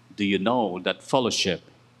 Do you know that fellowship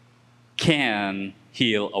can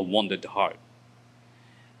heal a wounded heart?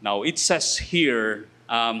 Now, it says here,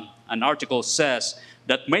 an article says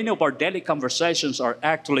that many of our daily conversations are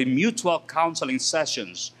actually mutual counseling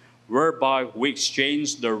sessions whereby we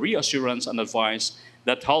exchange the reassurance and advice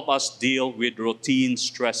that help us deal with routine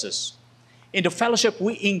stresses. In the fellowship,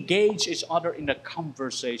 we engage each other in a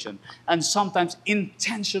conversation, and sometimes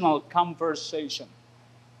intentional conversation.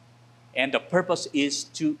 And the purpose is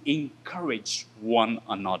to encourage one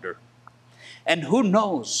another. And who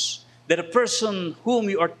knows that the person whom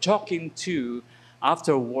you are talking to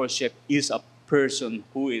after worship is a person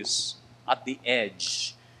who is at the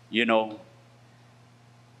edge,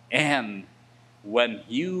 And when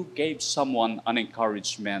you gave someone an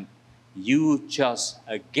encouragement, you just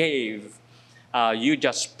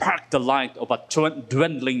sparked the light of a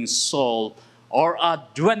dwindling soul or a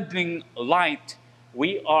dwindling light.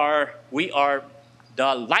 We are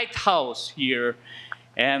the lighthouse here,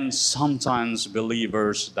 and sometimes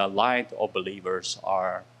the light of believers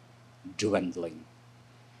are dwindling.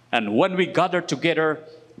 And when we gather together,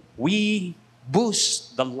 we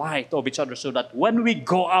boost the light of each other so that when we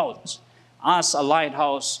go out as a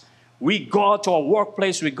lighthouse, we go out to our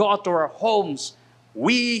workplace, we go out to our homes,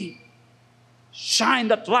 we shine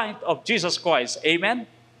that light of Jesus Christ. Amen?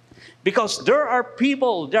 Because there are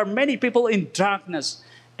many people in darkness.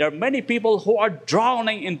 There are many people who are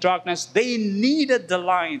drowning in darkness. They needed the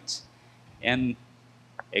light. And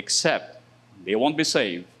except they won't be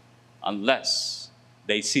saved unless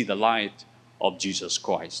they see the light of Jesus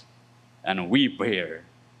Christ. And we bear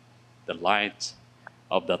the light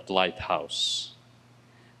of that lighthouse.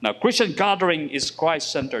 Now, Christian gathering is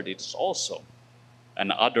Christ-centered. It's also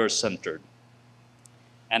an other-centered.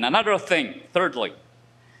 And another thing, thirdly,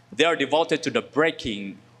 they are devoted to the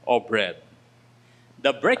breaking of bread.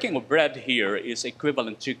 The breaking of bread here is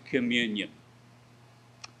equivalent to communion.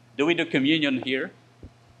 Do we do communion here?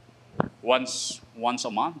 Once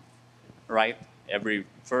a month, right? Every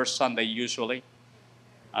first Sunday usually.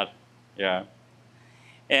 Yeah.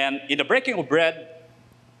 And in the breaking of bread,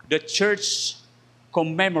 the church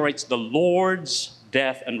commemorates the Lord's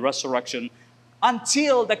death and resurrection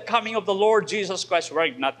until the coming of the Lord Jesus Christ.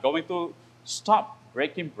 We're not going to stop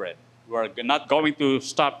breaking bread. We're not going to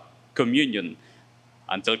stop communion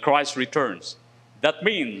until Christ returns. That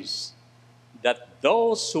means that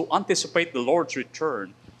those who anticipate the Lord's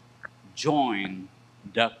return join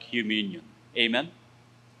the communion. Amen?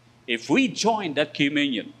 If we join that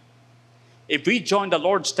communion, if we join the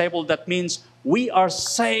Lord's table, that means we are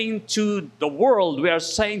saying to the world, we are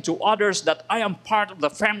saying to others that I am part of the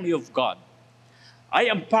family of God. I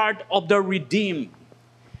am part of the redeemed.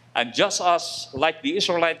 And just as like the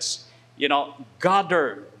Israelites,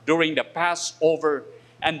 gather during the Passover,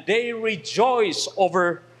 and they rejoice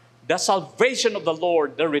over the salvation of the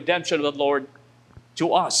Lord, the redemption of the Lord,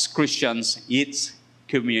 to us Christians, it's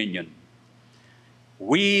communion.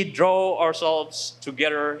 We draw ourselves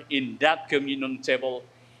together in that communion table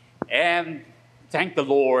and thank the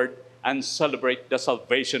Lord and celebrate the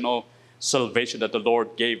salvation that the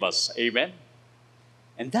Lord gave us. Amen?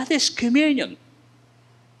 And that is communion.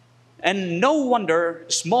 And no wonder,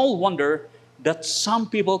 small wonder, that some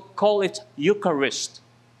people call it Eucharist.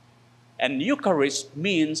 And Eucharist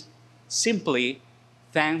means simply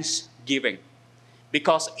thanksgiving.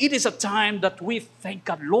 Because it is a time that we thank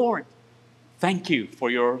God, Lord, thank you for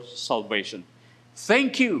your salvation.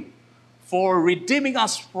 Thank you for redeeming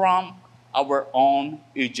us from our own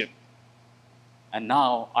Egypt. And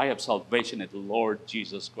now I have salvation in the Lord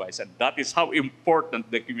Jesus Christ. And that is how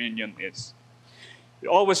important the communion is.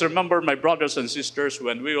 Always remember, my brothers and sisters,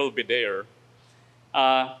 when we will be there,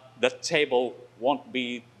 the table won't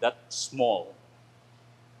be that small.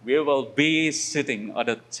 We will be sitting at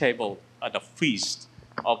a table at a feast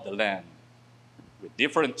of the Lamb with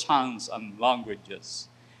different tongues and languages.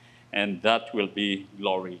 And that will be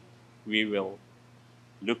glory. We will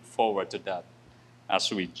look forward to that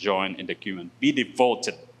as we join in the communion. Be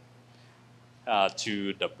devoted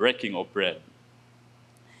to the breaking of bread.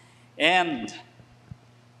 And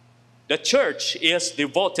the church is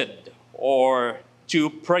devoted to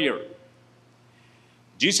prayer.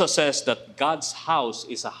 Jesus says that God's house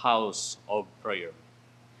is a house of prayer.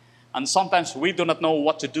 And sometimes we do not know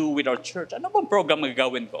what to do with our church. Ano bang program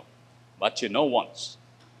gagawin ko? But you know once,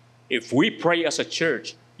 if we pray as a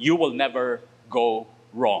church, you will never go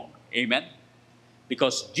wrong. Amen?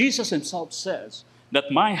 Because Jesus himself says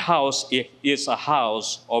that my house is a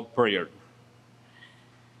house of prayer.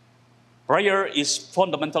 Prayer is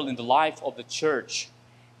fundamental in the life of the church.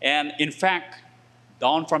 And in fact,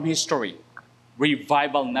 down from history,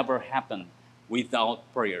 revival never happened without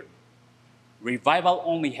prayer. Revival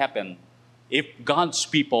only happened if God's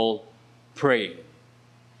people pray.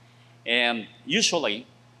 And usually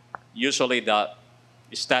the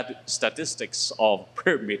statistics of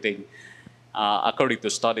prayer meeting, according to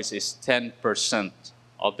studies, is 10%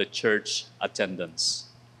 of the church attendance.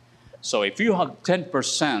 So if you have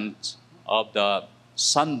 10% of the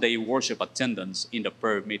Sunday worship attendance in the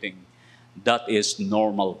prayer meeting, that is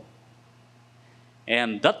normal.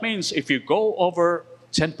 And that means if you go over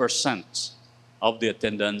 10% of the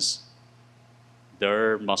attendance,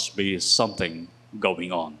 there must be something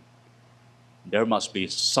going on. There must be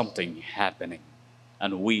something happening.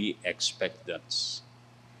 And we expect that.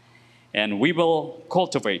 And we will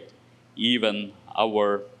cultivate even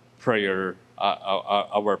our prayer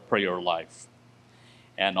life.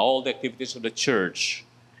 And all the activities of the church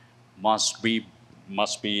must be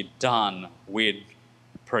done with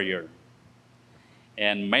prayer.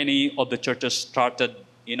 And many of the churches started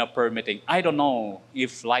in a prayer meeting. I don't know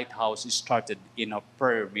if Lighthouse started in a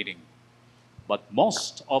prayer meeting, but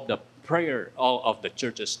most of the prayer of the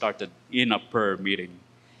churches started in a prayer meeting.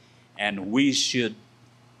 And we should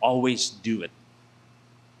always do it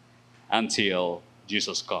until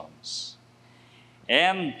Jesus comes.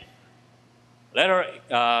 And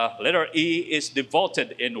letter E is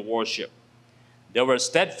devoted in worship. They were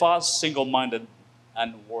steadfast, single-minded,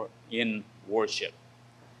 and in worship.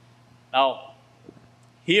 Now,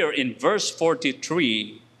 here in verse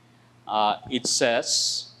 43, it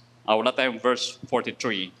says, wala tayong verse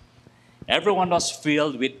 43, everyone was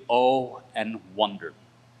filled with awe and wonder.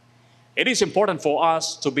 It is important for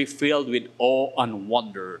us to be filled with awe and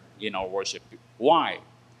wonder in our worship. Why?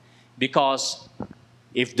 Because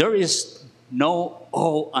if there is no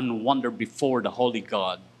awe and wonder before the Holy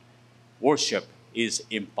God, worship is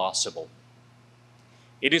impossible.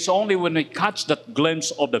 It is only when we catch that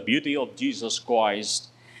glimpse of the beauty of Jesus Christ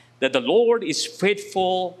that the Lord is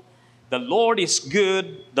faithful, the Lord is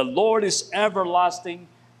good, the Lord is everlasting,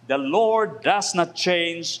 the Lord does not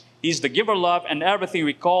change. He's the giver of love and everything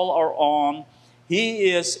we call our own.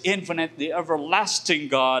 He is infinite, the everlasting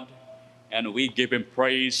God, and we give Him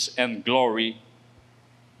praise and glory.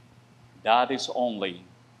 That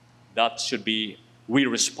should be, we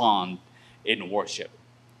respond in worship.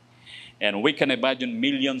 And we can imagine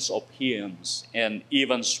millions of hymns and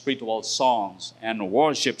even spiritual songs and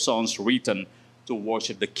worship songs written to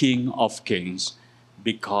worship the King of Kings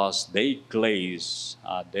because they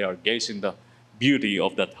are gazing the beauty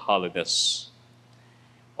of that holiness.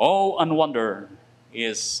 Awe and wonder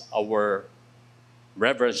is our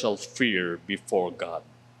reverential fear before God.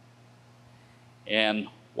 And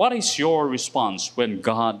what is your response when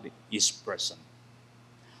God is present?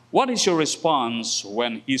 What is your response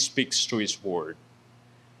when He speaks through His word?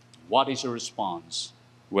 What is your response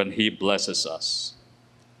when He blesses us?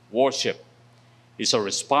 Worship is a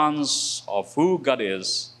response of who God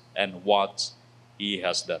is and what He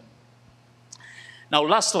has done. Now,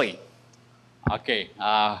 lastly, okay,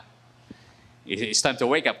 it's time to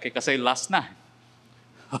wake up kasi last na.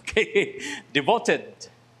 Okay, devoted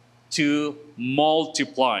to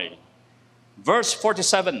multiply. Verse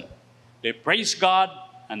 47, they praised God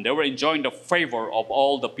and they were enjoying the favor of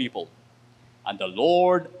all the people. And the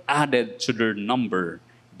Lord added to their number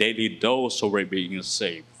daily those who were being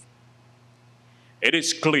saved. It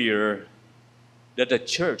is clear that the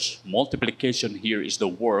church multiplication here is the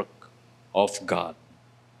work of God.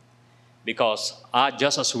 Because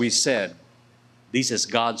just as we said, this is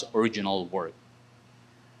God's original work.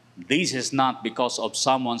 This is not because of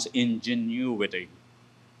someone's ingenuity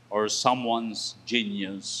or someone's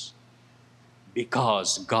genius,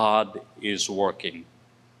 because God is working.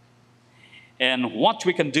 And what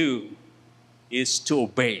we can do is to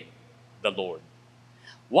obey the Lord.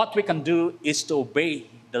 What we can do is to obey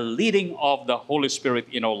the leading of the Holy Spirit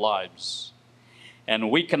in our lives.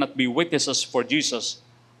 And we cannot be witnesses for Jesus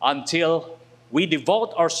until we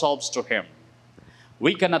devote ourselves to Him.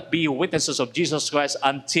 We cannot be witnesses of Jesus Christ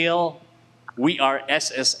until we are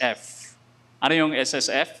SSF. Ano yung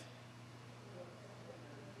SSF?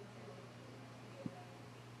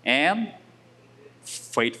 And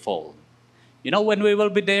faithful. You know when we will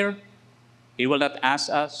be there, He will not ask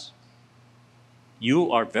us,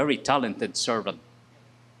 "You are very talented servant."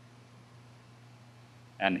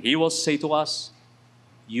 And He will say to us,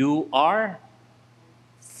 "You are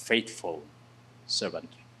faithful servant."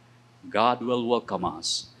 God will welcome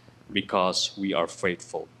us because we are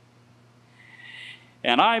faithful.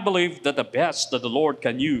 And I believe that the best that the Lord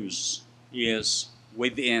can use is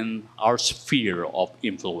within our sphere of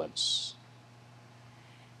influence.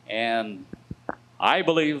 And I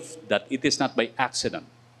believe that it is not by accident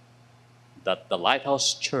that the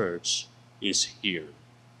Lighthouse Church is here.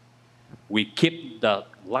 We keep the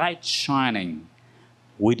light shining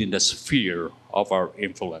within the sphere of our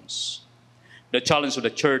influence. The challenge of the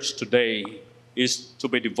church today is to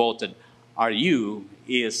be devoted. Are you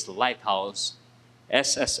is Lighthouse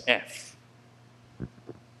SSF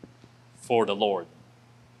for the Lord?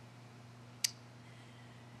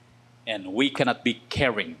 And we cannot be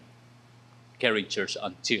caring church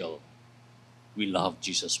until we love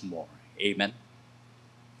Jesus more. Amen.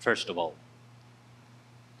 First of all,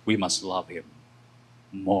 we must love Him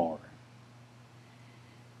more.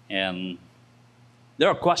 And there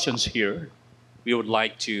are questions here we would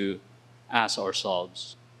like to ask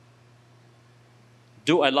ourselves.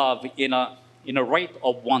 Do I love in a rate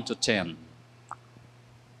of 1 to 10?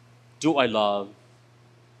 Do I love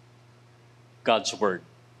God's Word?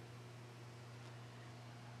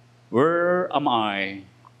 Where am I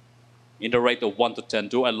in the rate of 1 to 10?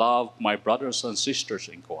 Do I love my brothers and sisters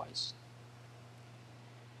in Christ?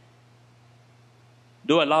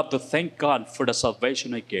 Do I love to thank God for the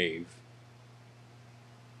salvation He gave?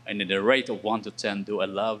 And in the rate of 1 to 10, do I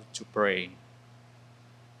love to pray?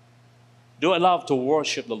 Do I love to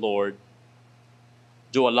worship the Lord?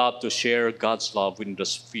 Do I love to share God's love within the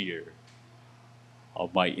sphere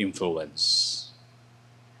of my influence?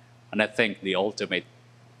 And I think the ultimate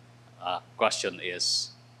question is,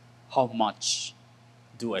 how much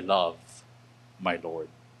do I love my Lord?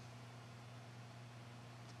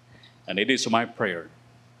 And it is my prayer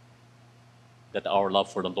that our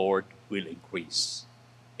love for the Lord will increase.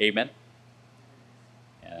 Amen?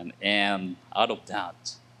 And out of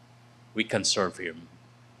that, we can serve Him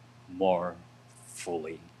more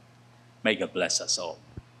fully. May God bless us all.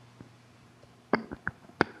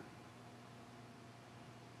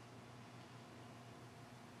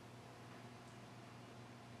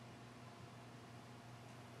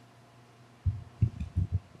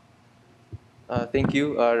 Thank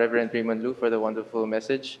you, Reverend Raymond Lu, for the wonderful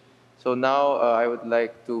message. So now I would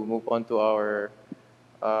like to move on to our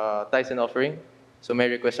tithes and offering. So may I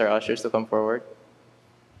request our ushers to come forward.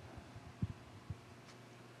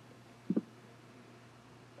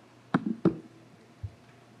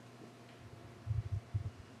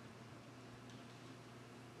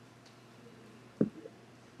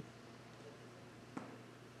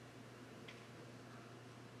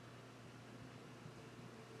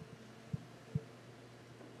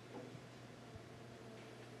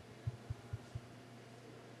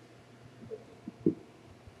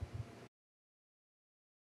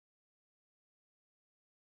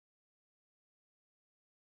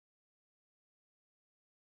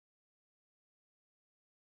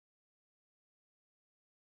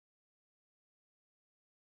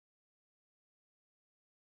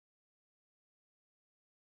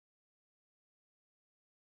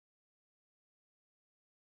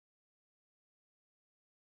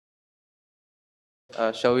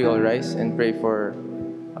 Shall we all rise and pray for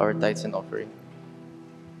our tithes and offering?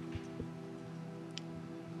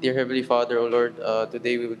 Dear Heavenly Father, O Lord,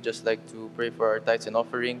 today we would just like to pray for our tithes and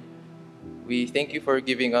offering. We thank you for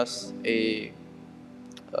giving us a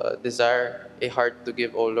desire, a heart to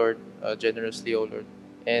give, O Lord, generously, O Lord.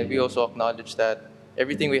 And we also acknowledge that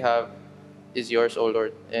everything we have is yours, O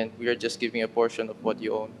Lord, and we are just giving a portion of what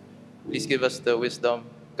you own. Please give us the wisdom,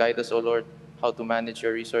 guide us, O Lord, how to manage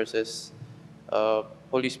your resources.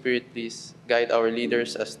 Holy Spirit, please guide our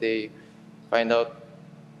leaders as they find out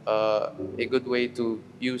a good way to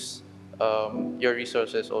use your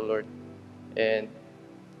resources, O Lord. And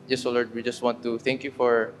yes, O Lord, we just want to thank you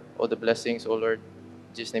for all the blessings, O Lord.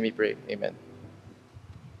 In Jesus' name we pray. Amen.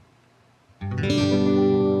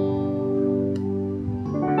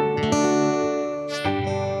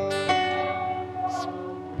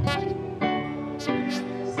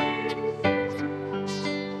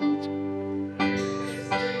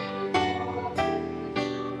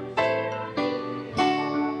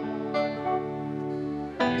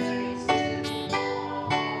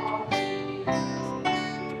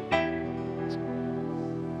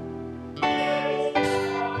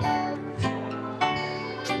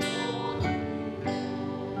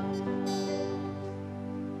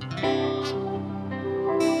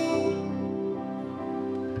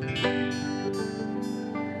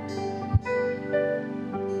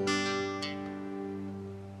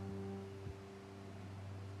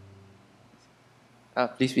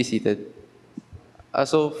 Please be seated.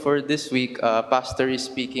 So for this week, Pastor is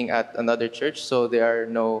speaking at another church, so there are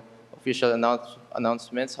no official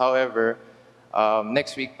announcements. However,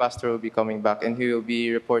 next week, Pastor will be coming back and he will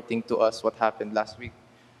be reporting to us what happened last week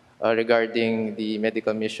regarding the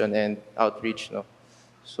medical mission and outreach. No?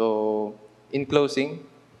 So, in closing,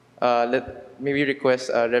 may we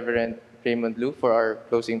request Reverend Raymond Liu for our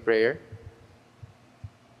closing prayer.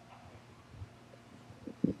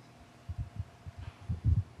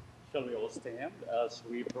 Shall we all stand as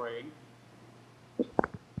we pray?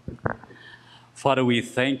 Father, we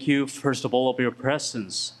thank you, first of all, of your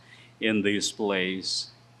presence in this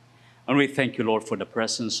place. And we thank you, Lord, for the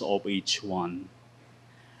presence of each one.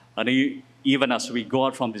 And even as we go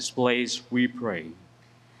out from this place, we pray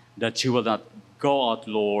that you will not go out,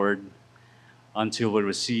 Lord, until we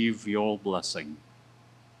receive your blessing.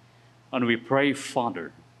 And we pray,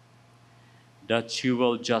 Father, that you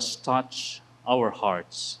will just touch our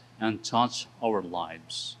hearts and touch our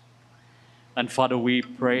lives. And Father, we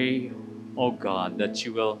pray, oh God, that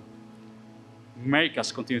you will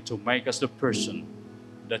continue to make us the person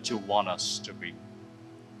that you want us to be.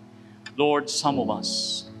 Lord, some of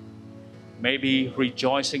us may be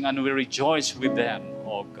rejoicing and we rejoice with them,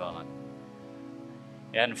 oh God.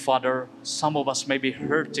 And Father, some of us may be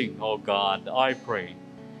hurting, oh God. I pray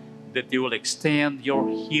that you will extend your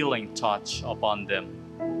healing touch upon them.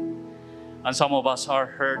 And some of us are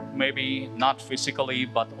hurt, maybe not physically,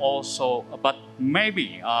 but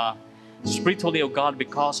maybe spiritually, oh God,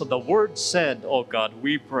 because of the word said, oh God.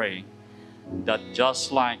 We pray that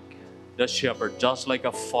just like the shepherd, just like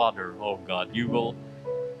a father, oh God, you will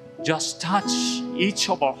just touch each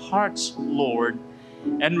of our hearts, Lord,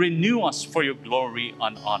 and renew us for your glory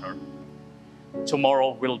and honor.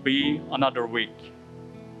 Tomorrow will be another week.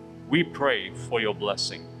 We pray for your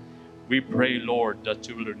blessing. We pray, Lord, that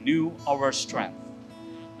you will renew our strength,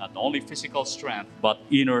 not only physical strength, but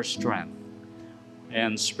inner strength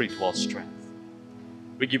and spiritual strength.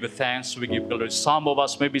 We give you thanks, we give you glory. Some of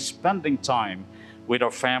us may be spending time with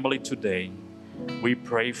our family today. We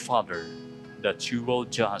pray, Father, that you will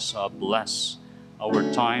just bless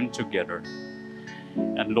our time together.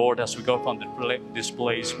 And Lord, as we go from this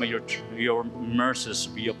place, may your mercies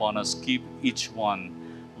be upon us. Keep each one,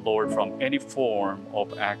 Lord, from any form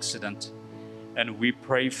of accident. And we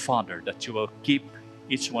pray, Father, that you will keep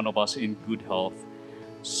each one of us in good health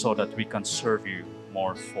so that we can serve you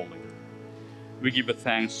more fully. We give you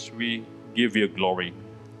thanks, we give you glory.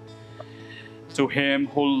 To him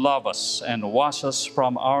who loved us and washed us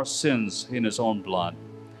from our sins in his own blood,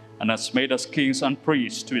 and has made us kings and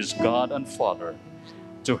priests to his God and Father,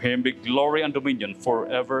 to him be glory and dominion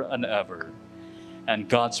forever and ever. And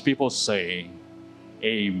God's people say,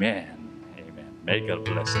 Amen. Amen. May God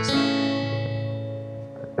bless us.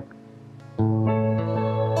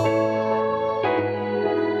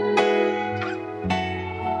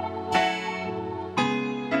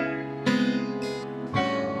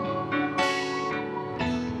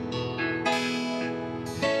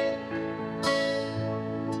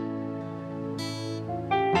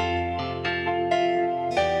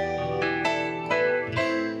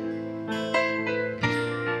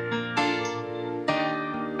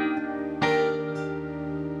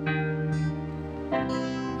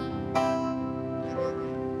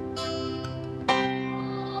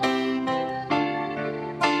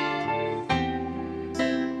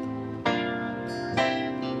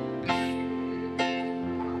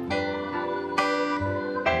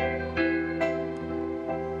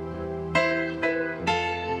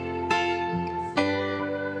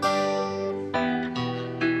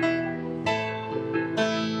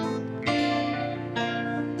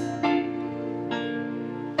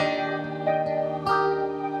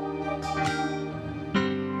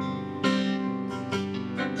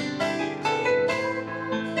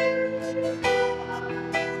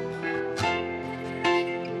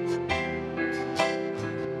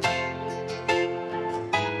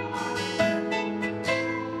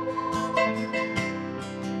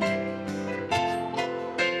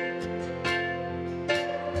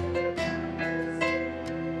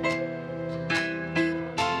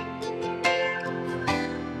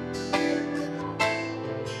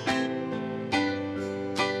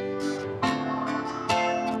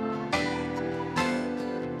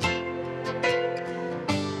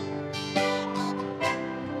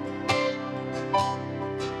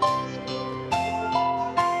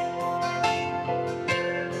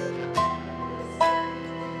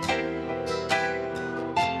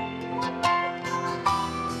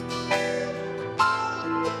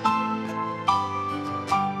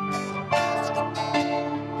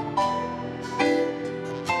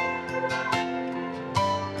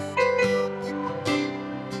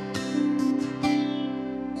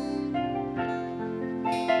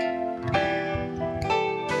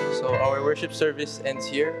 our worship service ends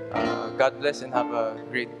here. God bless and have a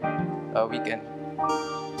great weekend.